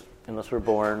 Most of us, unless we're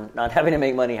born not having to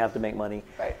make money, have to make money.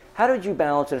 Right. How did you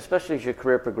balance, and especially as your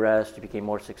career progressed, you became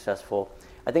more successful?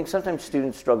 I think sometimes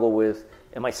students struggle with,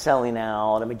 am I selling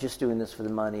out? Am I just doing this for the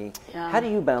money? Yeah. How do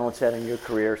you balance that in your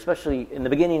career, especially in the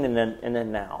beginning and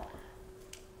then now?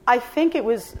 I think that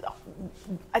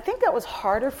was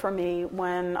harder for me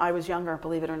when I was younger,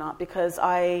 believe it or not, because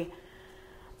I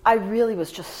really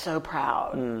was just so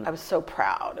proud. I was so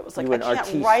proud. It was like, I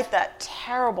can't write that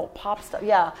terrible pop stuff.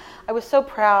 Yeah, I was so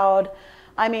proud.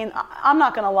 I mean, I'm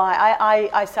not going to lie.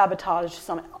 I sabotaged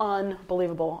some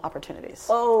unbelievable opportunities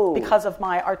because of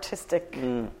my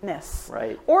artisticness.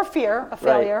 Right. Or fear of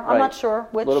failure. Right. I'm not sure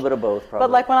which. A little bit of both, probably.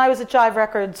 But like when I was at Jive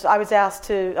Records, I was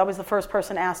the first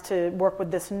person asked to work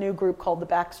with this new group called the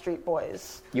Backstreet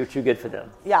Boys. You were too good for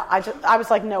them. Yeah, I was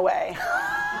like, no way.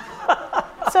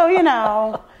 So,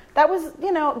 that was,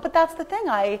 but that's the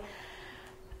thing.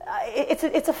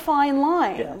 It's a fine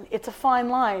line. Yeah. It's a fine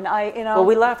line. Well,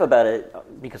 we laugh about it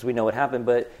because we know what happened,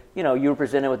 but you were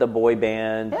presented with a boy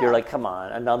band. Yeah. You're like, come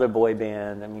on, another boy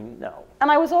band. I mean, no.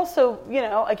 And I was also,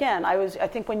 again, I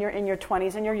think when you're in your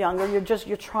 20s and you're younger,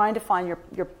 you're trying to find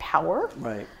your power.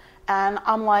 Right. And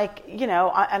I'm like,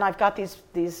 and I've got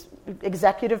these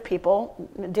executive people,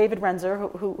 David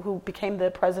Renzer, who became the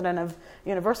president of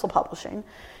Universal Publishing.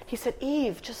 He said,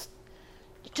 "Eve, just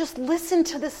just listen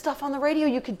to this stuff on the radio.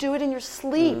 You could do it in your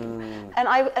sleep. And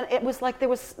it was like I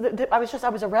was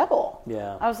a rebel.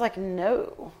 Yeah. I was like,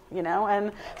 no,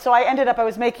 and so I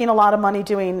was making a lot of money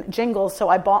doing jingles, so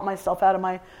I bought myself out of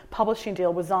my publishing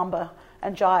deal with Zomba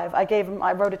and Jive.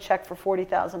 I wrote a check for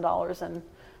 $40,000 and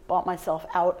bought myself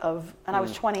out of, and I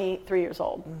was 23 years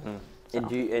old. Mm-hmm. So.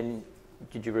 And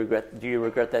do you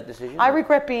regret that decision? I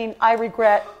regret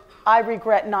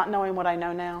not knowing what I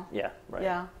know now. Yeah, right.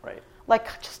 Yeah. Right.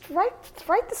 Like, just write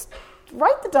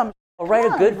the dumb. Or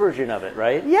write a good version of it,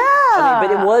 right? Yeah.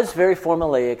 But it was very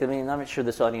formulaic. I mean, I'm not sure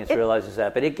this audience realizes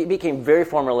that, but it became very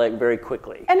formulaic very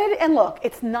quickly. And look,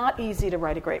 it's not easy to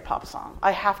write a great pop song.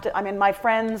 My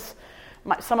friends,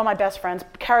 some of my best friends,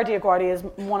 Cara DioGuardia is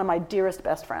one of my dearest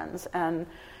best friends, and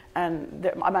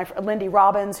my Lindy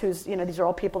Robbins, who's, these are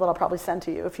all people that I'll probably send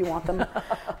to you if you want them.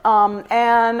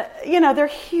 And they're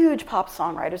huge pop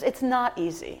songwriters. It's not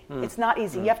easy. It's not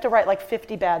easy. You have to write like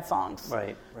 50 bad songs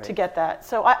to get that.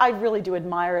 So I really do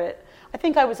admire it. I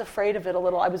think I was afraid of it a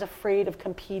little. I was afraid of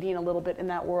competing a little bit in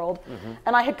that world. Mm-hmm.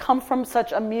 And I had come from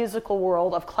such a musical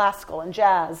world of classical and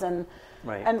jazz, and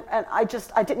I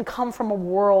didn't come from a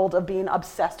world of being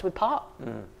obsessed with pop.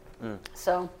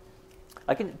 So.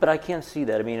 But I can't see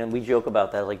that. I mean, and we joke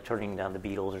about that, like turning down the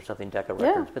Beatles or something, Decca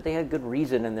Records. But they had good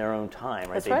reason in their own time,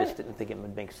 right? That's They right. just didn't think it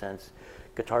would make sense.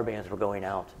 Guitar bands were going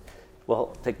out.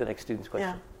 Well, take the next student's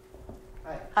question.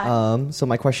 Yeah. So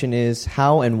my question is,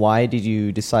 how and why did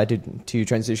you decide to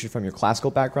transition from your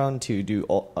classical background to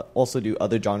also do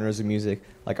other genres of music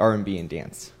like R&B and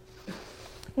dance?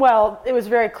 Well, it was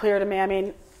very clear to me. I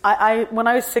mean, I when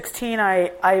I was 16,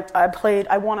 I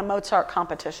won a Mozart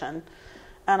competition.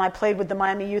 And I played with the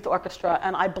Miami Youth Orchestra,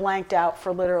 and I blanked out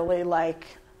for literally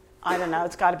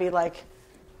it's got to be like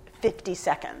 50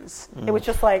 seconds. It was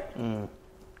just like, and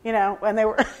they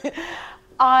were,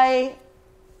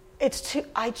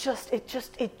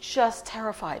 it just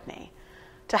terrified me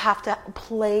to have to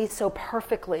play so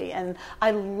perfectly. And I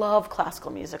love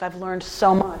classical music. I've learned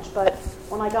so much. But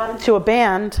when I got into a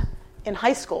band in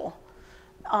high school,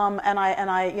 we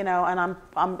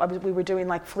were doing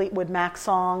like Fleetwood Mac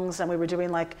songs, and we were doing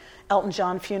like Elton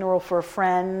John Funeral for a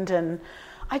Friend, and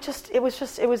it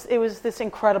was this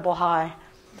incredible high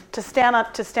to stand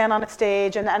on a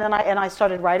stage, and I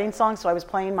started writing songs, so I was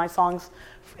playing my songs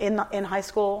in high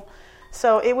school,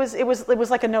 so it was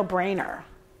like a no-brainer,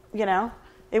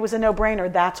 it was a no-brainer.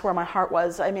 That's where my heart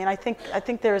was. I mean, I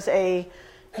think there's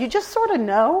you just sort of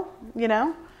know,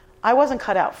 I wasn't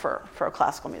cut out for a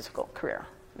classical musical career.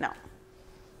 No.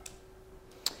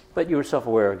 But you were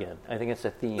self-aware again. I think it's a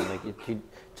theme. Like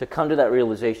to come to that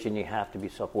realization, you have to be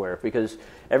self-aware, because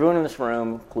everyone in this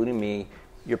room, including me,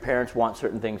 your parents want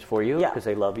certain things for you because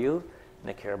they love you and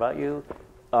they care about you.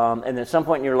 And at some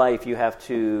point in your life, you have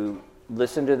to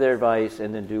listen to their advice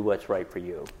and then do what's right for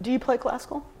you. Do you play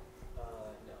classical?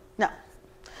 No.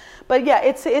 But yeah,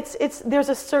 it's there's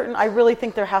a certain. I really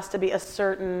think there has to be a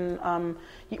certain.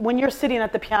 When you're sitting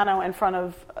at the piano in front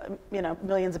of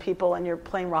millions of people and you're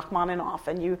playing Rachmaninoff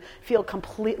and you feel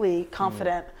completely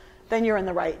confident, then you're in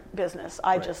the right business.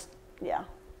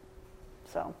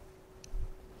 So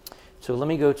let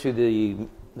me go to the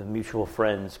mutual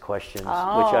friends questions, which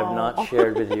I've not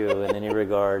shared with you in any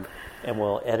regard, and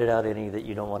we'll edit out any that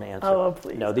you don't want to answer. Oh,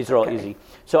 please. No, these are all easy.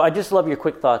 So I just love your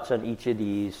quick thoughts on each of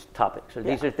these topics. So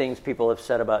these are things people have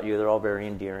said about you. They're all very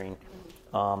endearing.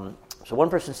 So one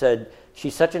person said,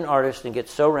 she's such an artist and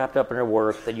gets so wrapped up in her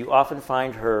work that you often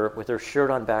find her with her shirt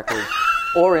on backwards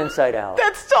or inside out.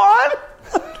 That's Dawn!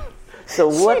 So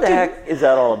what the heck is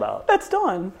that all about? That's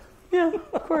Dawn. Yeah,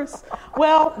 of course.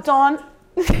 Well, Dawn,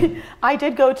 I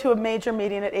did go to a major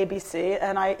meeting at ABC,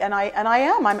 and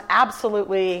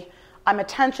I'm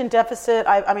attention deficit.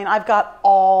 I mean, I've got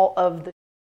all of the,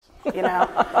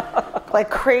 like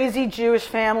crazy Jewish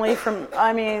family the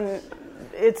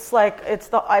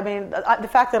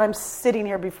fact that I'm sitting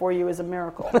here before you is a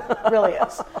miracle. It really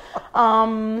is.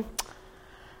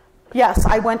 Yes,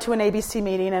 I went to an ABC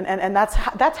meeting, and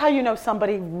that's how you know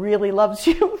somebody really loves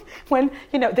you when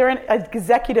they're an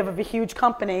executive of a huge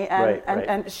company,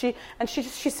 and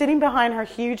she's sitting behind her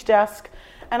huge desk,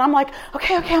 and I'm like,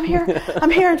 okay, I'm here,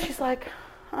 and she's like,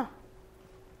 huh.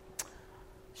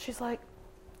 She's like,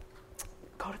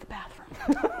 go to the bathroom,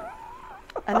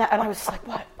 and I was like,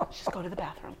 what? She's go to the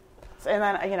bathroom, and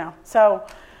then so.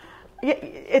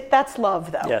 That's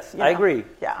love, though. Yes, I agree.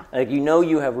 Yeah. Like,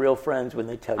 you have real friends when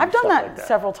they tell you I've done stuff that like that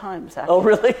several times, actually. Oh,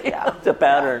 really? Yeah. It's a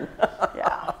pattern.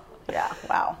 Yeah.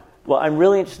 Wow. Well, I'm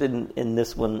really interested in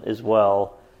this one as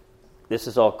well. This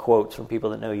is all quotes from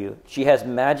people that know you. She has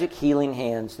magic healing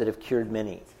hands that have cured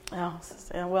many. Oh,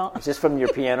 yeah, well, Is this from your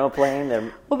piano playing?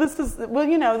 well, this is well,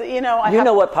 You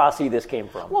know what posse this came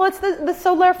from. Well, it's the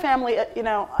Soler family.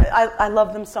 I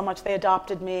love them so much. They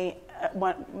adopted me.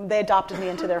 They adopted me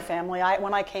into their family.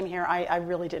 When I came here, I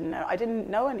really didn't know. I didn't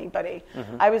know anybody.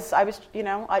 Mm-hmm. I was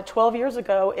 12 years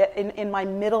ago in my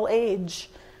middle age,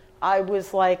 I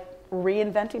was like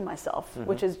reinventing myself,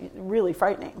 which is really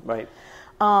frightening. Right.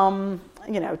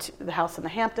 The house in the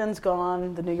Hamptons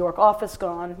gone, the New York office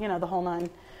gone. The whole nine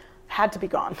had to be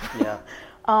gone.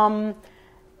 Yeah.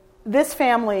 This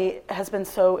family has been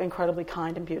so incredibly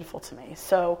kind and beautiful to me.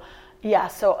 So, yeah.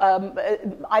 So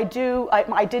I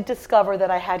did discover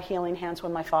that I had healing hands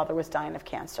when my father was dying of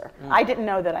cancer. I didn't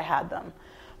know that I had them,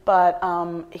 but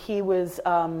he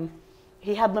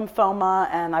had lymphoma,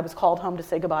 and I was called home to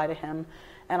say goodbye to him,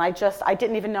 and I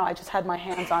didn't even know. I just had my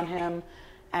hands on him,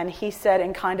 and he said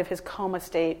in kind of his coma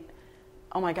state,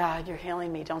 "Oh my God, you're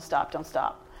healing me! Don't stop! Don't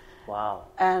stop!" Wow.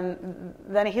 And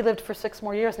then he lived for 6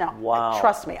 more years now. Wow.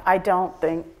 Trust me, I don't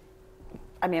know.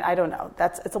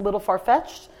 It's a little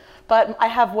far-fetched, but I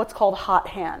have what's called hot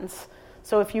hands.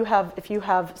 So if you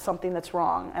have something that's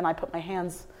wrong and I put my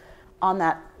hands on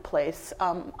that place,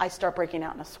 I start breaking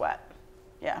out in a sweat.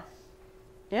 Yeah.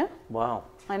 Yeah. Wow.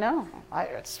 I know.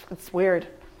 It's weird.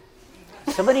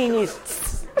 Some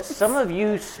of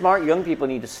you smart young people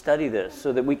need to study this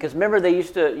so that because remember they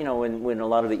used to, when a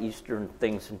lot of the Eastern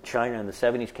things in China in the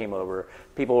 70s came over,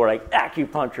 people were like,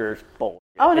 acupuncture is bull.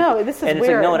 Oh no, this is weird. And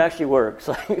it's like, no, it actually works.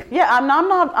 Yeah, I'm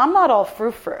not all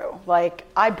frou-frou. Like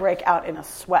I break out in a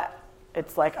sweat.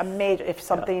 It's like a major,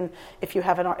 if you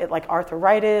have like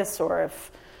arthritis or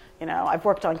if, I've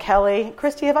worked on Kelly.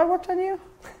 Christy, have I worked on you?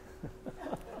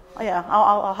 Yeah,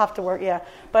 I'll have to work. Yeah,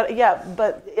 but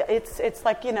it's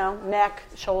like neck,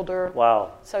 shoulder.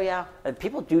 Wow. So yeah. And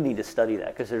people do need to study that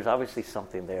because there's obviously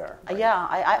something there. Right? Yeah,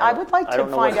 I would like to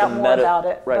find out more about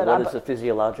it. Right. What is the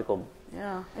physiological?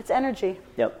 Yeah, it's energy.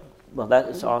 Yep. Well, that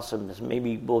is awesome.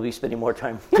 Maybe we'll be spending more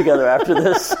time together after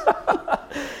this.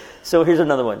 So here's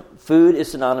another one. Food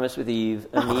is synonymous with Eve.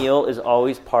 A meal is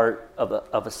always part of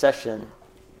a session.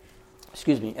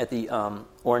 Excuse me, at the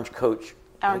Orange Coach.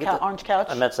 Orange Couch?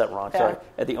 I messed that wrong, sorry.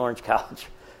 At the Orange Couch.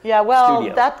 Yeah, well,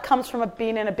 studio. that comes from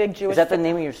being in a big Jewish... Is that the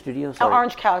name of your studio? Sorry.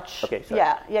 Orange Couch. Okay, sorry.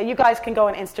 Yeah, you guys can go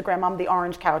on Instagram. I'm the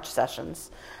Orange Couch Sessions.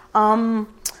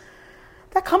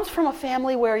 That comes from a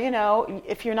family where,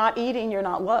 if you're not eating, you're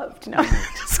not loved. No,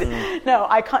 no.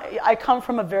 I come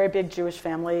from a very big Jewish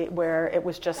family where it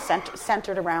was just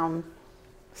centered around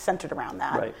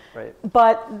that. Right.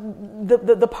 But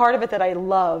the part of it that I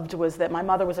loved was that my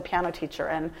mother was a piano teacher,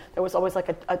 and there was always like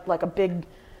a big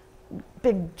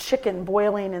chicken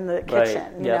boiling in the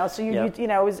kitchen. You know, so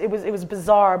it was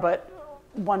bizarre but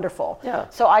wonderful. Yeah.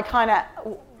 So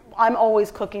I'm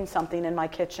always cooking something in my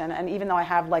kitchen, and even though I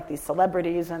have like these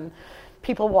celebrities and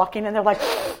people walking in, they're like,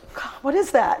 "What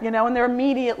is that?" And they're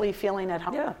immediately feeling at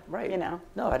home. Yeah, right. No,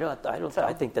 I don't. So,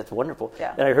 I think that's wonderful.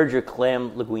 Yeah. And I heard your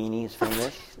clam linguine is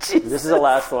famous. This is the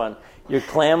last one. Your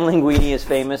clam linguine is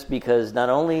famous because not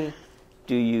only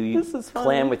do you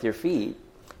clam with your feet,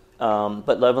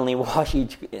 but lovingly wash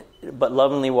each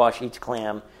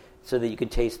clam so that you can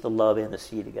taste the love and the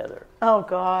sea together. Oh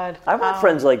God, I want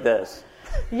friends like this.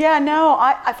 Yeah, no.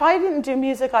 If I didn't do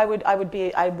music, I would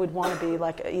want to be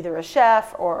like either a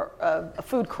chef or a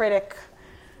food critic.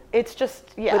 It's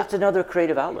just But it's another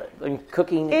creative outlet. I mean,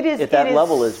 cooking at that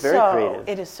level is very creative.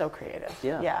 It is so creative.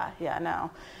 Yeah.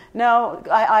 No.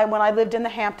 I when I lived in the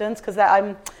Hamptons because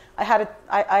I had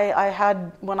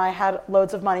when I had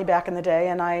loads of money back in the day,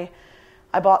 and I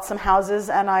bought some houses,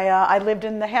 and I lived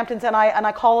in the Hamptons, and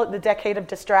I call it the decade of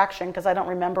distraction because I don't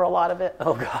remember a lot of it.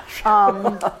 Oh gosh.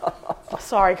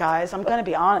 Sorry guys, I'm going to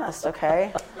be honest,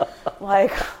 okay?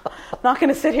 Like, I'm not going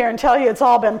to sit here and tell you it's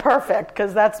all been perfect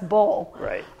because that's bull.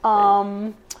 Right.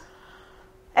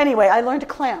 Anyway, I learned to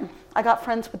clam. I got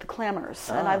friends with the clammers,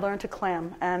 and I learned to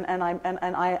clam, and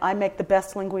I make the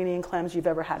best linguine and clams you've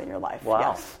ever had in your life. Wow.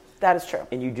 Yes, that is true.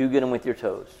 And you do get them with your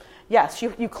toes. Yes,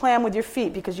 you clam with your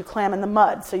feet because you clam in the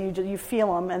mud, so you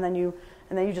feel them, and then you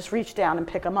just reach down and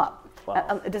pick them up.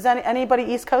 Wow. Does anybody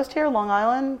East Coast here? Long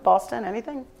Island, Boston,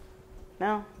 anything?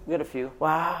 No. We got a few.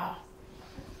 Wow.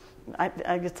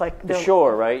 It's like the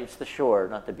shore, right? It's the shore,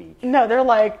 not the beach. No, they're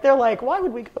like, why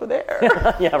would we go there?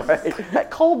 Yeah, right.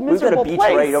 That cold, miserable place. We've got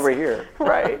a beach right over here.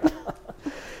 Right.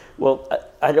 Well,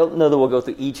 I don't know that we'll go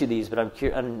through each of these, but I'm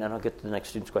curious, and I'll get to the next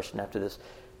student's question after this.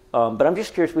 But I'm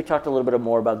just curious. We talked a little bit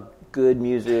more about good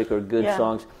music or good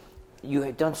songs. You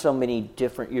have done so many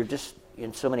different. You're just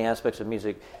in so many aspects of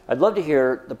music. I'd love to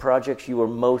hear the projects you were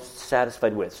most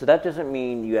satisfied with. So that doesn't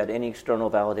mean you had any external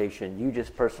validation. You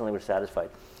just personally were satisfied.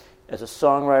 As a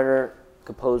songwriter,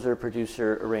 composer,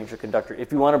 producer, arranger, conductor.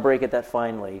 If you want to break it that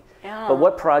finely. Yeah. But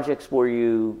what projects were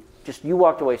you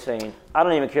walked away saying, I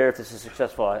don't even care if this is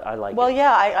successful, I like it? Well,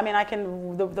 yeah, I mean, I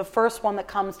can. The first one that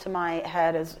comes to my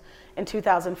head is in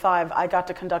 2005. I got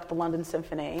to conduct the London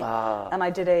Symphony, and I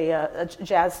did a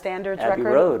jazz standards Abbey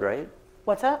record. Road, right?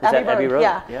 What's that? Is that Abbey Road?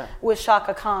 Yeah, with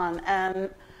Shaka Khan, and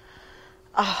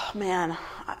oh man,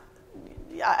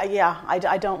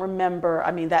 I don't remember.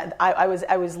 I mean, that I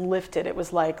was lifted. It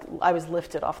was like I was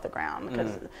lifted off the ground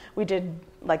because we did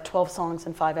like 12 songs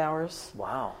in 5 hours.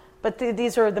 Wow. But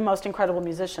these are the most incredible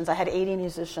musicians. I had 80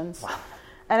 musicians. Wow.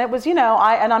 And it was,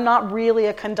 I'm not really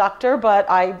a conductor, but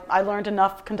I learned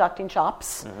enough conducting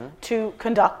chops to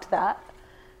conduct that.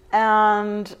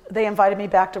 And they invited me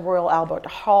back to Royal Albert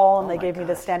Hall, and they gave me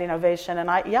the standing ovation.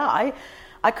 And I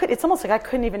could. It's almost like I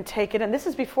couldn't even take it. And this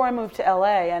is before I moved to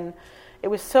LA, and it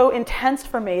was so intense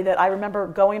for me that I remember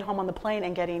going home on the plane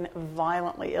and getting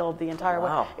violently ill the entire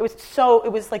way.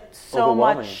 It was like so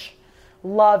much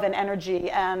love and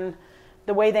energy, and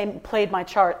the way they played my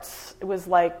charts, it was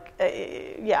like,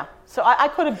 So I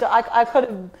could have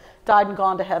died and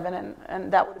gone to heaven,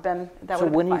 and that would have been that. So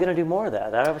when are you going to do more of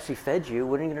that? That obviously fed you.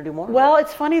 When are you going to do more? Well,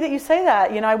 it's funny that you say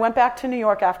that. I went back to New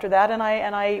York after that, and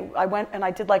I went and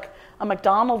I did like a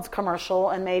McDonald's commercial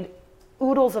and made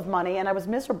oodles of money, and I was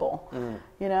miserable.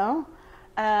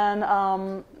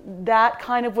 And that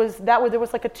kind of was there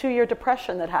was like a 2-year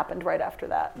depression that happened right after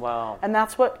that. Wow. And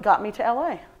that's what got me to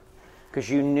LA. Because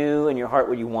you knew in your heart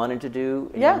what you wanted to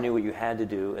do, and you knew what you had to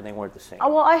do, and they weren't the same.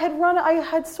 Well, I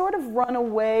had sort of run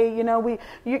away.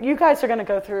 You guys are going to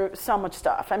go through so much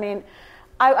stuff. I mean,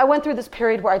 I went through this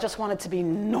period where I just wanted to be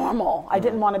normal. I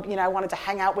didn't want to, I wanted to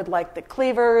hang out with like the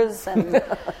Cleavers and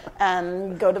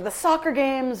and go to the soccer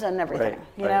games and everything.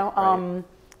 Right.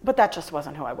 But that just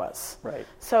wasn't who I was. Right.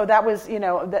 So that was,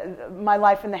 my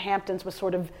life in the Hamptons was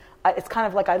sort of, it's kind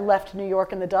of like I left New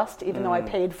York in the dust, even though I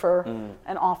paid for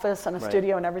an office and a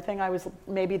studio and everything. I was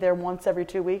maybe there once every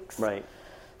 2 weeks. Right.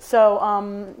 So,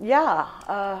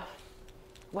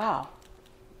 wow.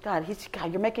 God,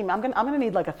 you're making me, I'm gonna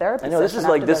need like a therapy. I know, this is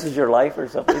like, this is your life or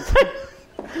something.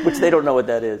 Which they don't know what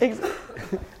that is.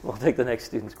 We'll take the next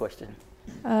student's question.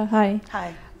 Hi.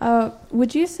 Hi.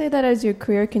 Would you say that as your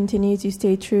career continues, you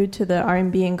stay true to the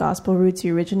R&B and gospel roots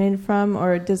you originated from,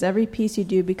 or does every piece you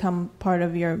do become part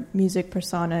of your music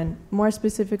persona? And more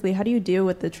specifically, how do you deal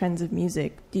with the trends of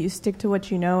music? Do you stick to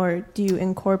what you know, or do you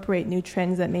incorporate new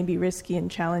trends that may be risky and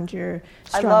challenge your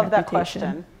strong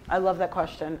reputation? I love that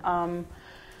question.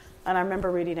 And I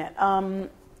remember reading it.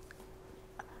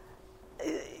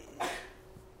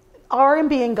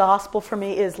 R&B and gospel for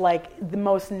me is like the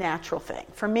most natural thing.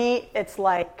 For me, it's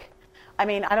like, I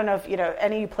mean, I don't know if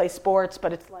any of you play sports,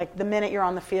 but it's like the minute you're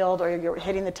on the field or you're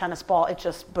hitting the tennis ball, it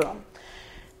just boom.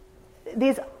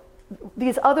 These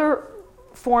other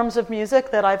forms of music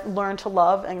that I've learned to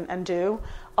love and do,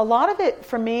 a lot of it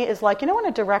for me is like, when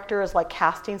a director is like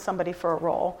casting somebody for a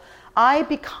role, I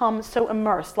become so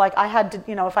immersed. Like I had to,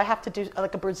 if I have to do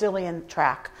like a Brazilian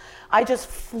track, I just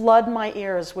flood my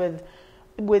ears with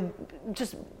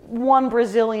just one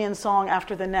Brazilian song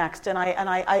after the next, and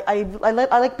I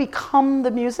like become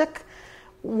the music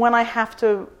when I have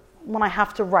to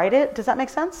write it. Does that make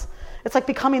sense? It's like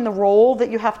becoming the role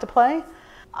that you have to play.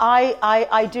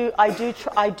 I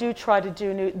do try to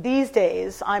do new. These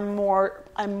days, I'm more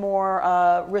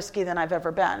risky than I've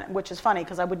ever been, which is funny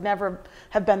because I would never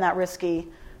have been that risky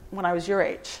when I was your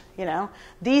age.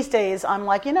 These days I'm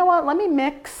like, you know what? Let me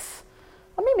mix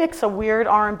a weird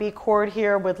R&B chord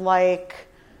here with like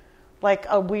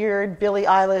a weird Billie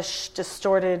Eilish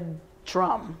distorted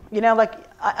drum.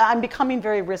 I'm becoming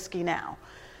very risky now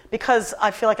because I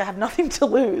feel like I have nothing to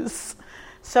lose.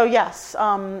 So yes,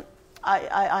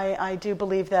 I do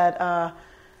believe that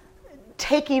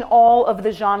taking all of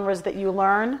the genres that you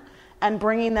learn and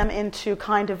bringing them into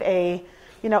kind of a,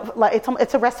 like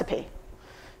it's a recipe.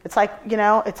 It's like,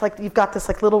 it's like you've got this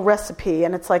like little recipe,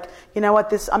 and it's like,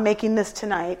 I'm making this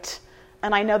tonight,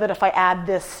 and I know that if I add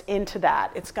this into that,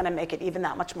 it's going to make it even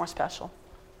that much more special.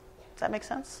 Does that make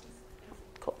sense?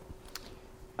 Cool.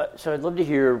 So I'd love to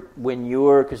hear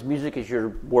because music is your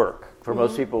work. For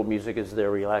most people, music is their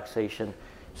relaxation.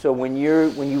 So when you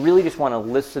really just want to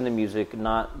listen to music,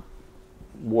 not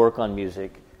work on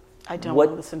music. I don't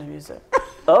want to listen to music.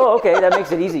 Oh, okay, that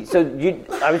makes it easy. So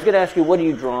I was going to ask you, what are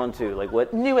you drawn to? Like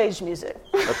what? New age music.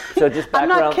 So just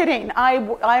background. I'm not kidding.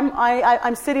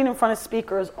 I'm sitting in front of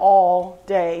speakers all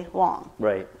day long.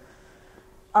 Right.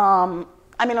 I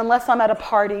mean, unless I'm at a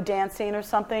party dancing or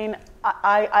something,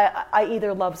 I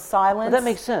either love silence. Well, that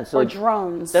makes sense. Or Like,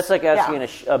 drones. That's like asking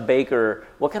Yeah. a baker,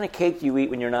 what kind of cake do you eat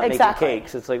when you're not Exactly. making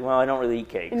cakes? It's like, well, I don't really eat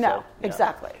cakes. No, so, yeah.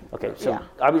 exactly. Okay, so Yeah.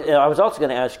 I was also going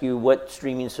to ask you what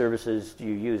streaming services do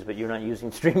you use, but you're not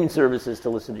using streaming services to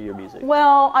listen to your music.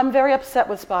 Well, I'm very upset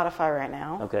with Spotify right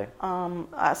now. Okay.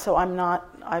 So I'm not.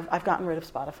 I've gotten rid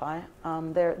of Spotify.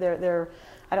 They're.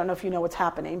 I don't know if you know what's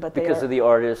happening, but Because of the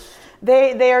artists.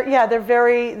 They're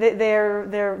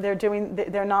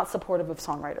not supportive of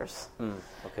songwriters.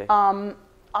 Okay.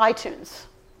 iTunes.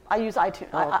 I use iTunes.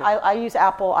 Oh, okay. I use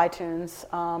Apple iTunes.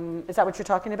 Is that what you're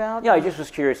talking about? Yeah, I just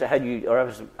was curious.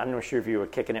 I'm not sure if you were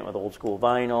kicking it with old school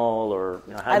vinyl or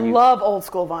how I do you. love old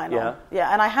school vinyl. Yeah?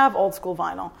 Yeah, and I have old school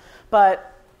vinyl,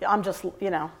 but I'm just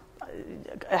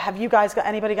Have you guys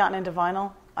anybody gotten into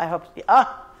vinyl? I hope.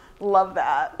 Love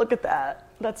that. Look at that.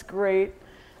 That's great.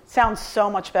 Sounds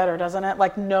so much better, doesn't it?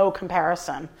 Like no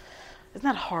comparison. Isn't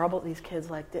that horrible? These kids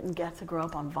didn't get to grow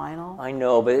up on vinyl. I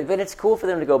know, but it's cool for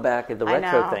them to go back at the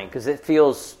retro thing because it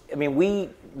feels. I mean,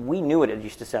 we knew what it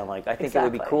used to sound like. I think it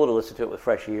would be Exactly. cool to listen to it with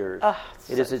fresh ears.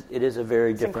 It is a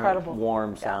very different, incredible.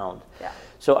 warm sound. Yeah.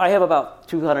 So I have about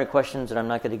 200 questions that I'm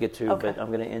not going to get to, Okay. but I'm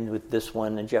going to end with this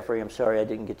one. And Jeffrey, I'm sorry I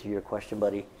didn't get to your question,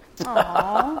 buddy.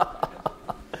 Aww.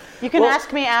 You can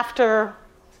ask me after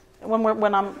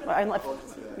when I'm.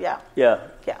 Yeah. Yeah.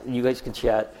 Yeah. You guys can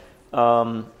chat.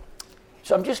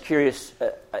 So I'm just curious.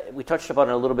 We touched upon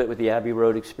it a little bit with the Abbey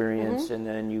Road experience, and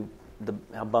then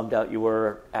how bummed out you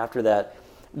were after that.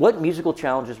 What musical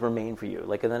challenges remain for you?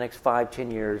 Like in the next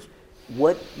 5-10 years,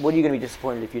 what are you going to be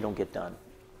disappointed if you don't get done?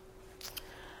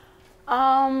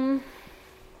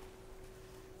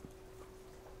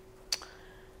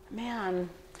 Man,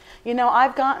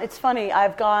 it's funny.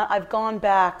 I've gone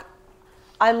back.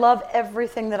 I love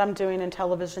everything that I'm doing in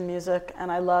television music,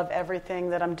 and I love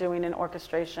everything that I'm doing in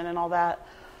orchestration and all that.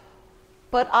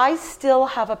 But I still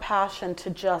have a passion to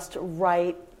just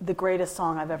write the greatest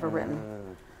song I've ever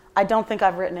written. I don't think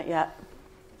I've written it yet.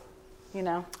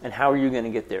 And how are you going to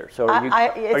get there? So are you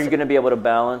it's- going to be able to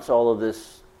balance all of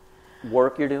this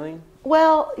work you're doing?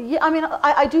 Well, yeah, I mean,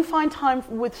 I do find time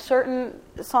with certain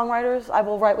songwriters. I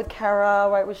will write with Kara,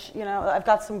 I've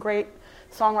got some great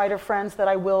songwriter friends that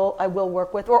I will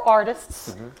work with, or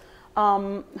artists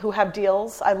who have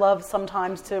deals. I love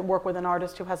sometimes to work with an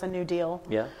artist who has a new deal.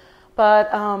 Yeah. But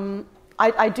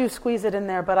I do squeeze it in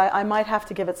there, but I might have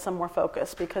to give it some more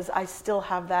focus because I still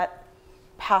have that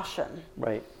passion.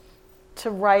 Right. To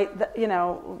write,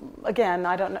 again,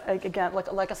 I don't know, again,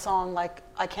 like a song like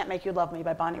 "I Can't Make You Love Me"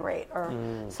 by Bonnie Raitt, or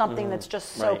something that's just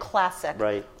so Right. classic.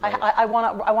 Right. I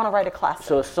want to write a classic.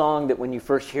 So a song that when you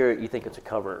first hear it, you think it's a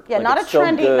cover. Yeah, Like, not a it's so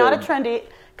trendy, good.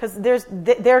 because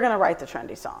they're going to write the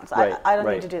trendy songs. Right, I don't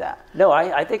right. need to do that. No,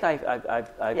 I think I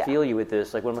Yeah. feel you with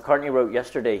this. Like when McCartney wrote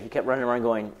Yesterday, he kept running around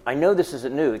going, I know this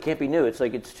isn't new. It can't be new. It's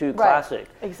like it's too Right, classic.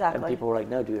 exactly. And people were like,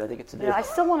 no, dude, I think it's new. I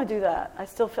still want to do that. I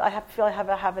still feel I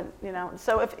haven't.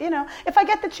 So if I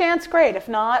get the chance, great. If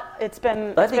not, it's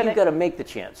been. But I think you've got to make the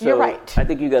chance. So You're right. I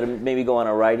think you've got to maybe go on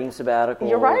a writing sabbatical.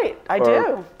 You're right. I or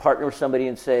do. Partner with somebody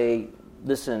and say,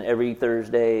 listen, every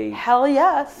Thursday. Hell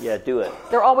yes. Yeah, do it.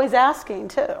 They're always asking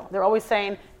too. They're always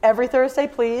saying every Thursday,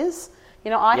 please.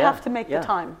 I have to make the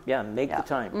time. Yeah, make the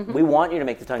time. We want you to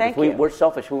make the time. Thank because you. We're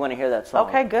selfish. We want to hear that song.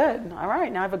 Okay, good. All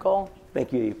right, now I have a goal.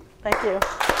 Thank you. Thank you.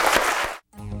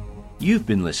 You've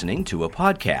been listening to a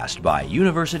podcast by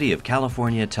University of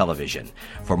California Television.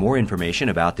 For more information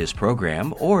about this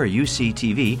program or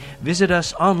UCTV, visit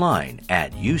us online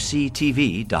at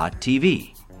uctv.tv.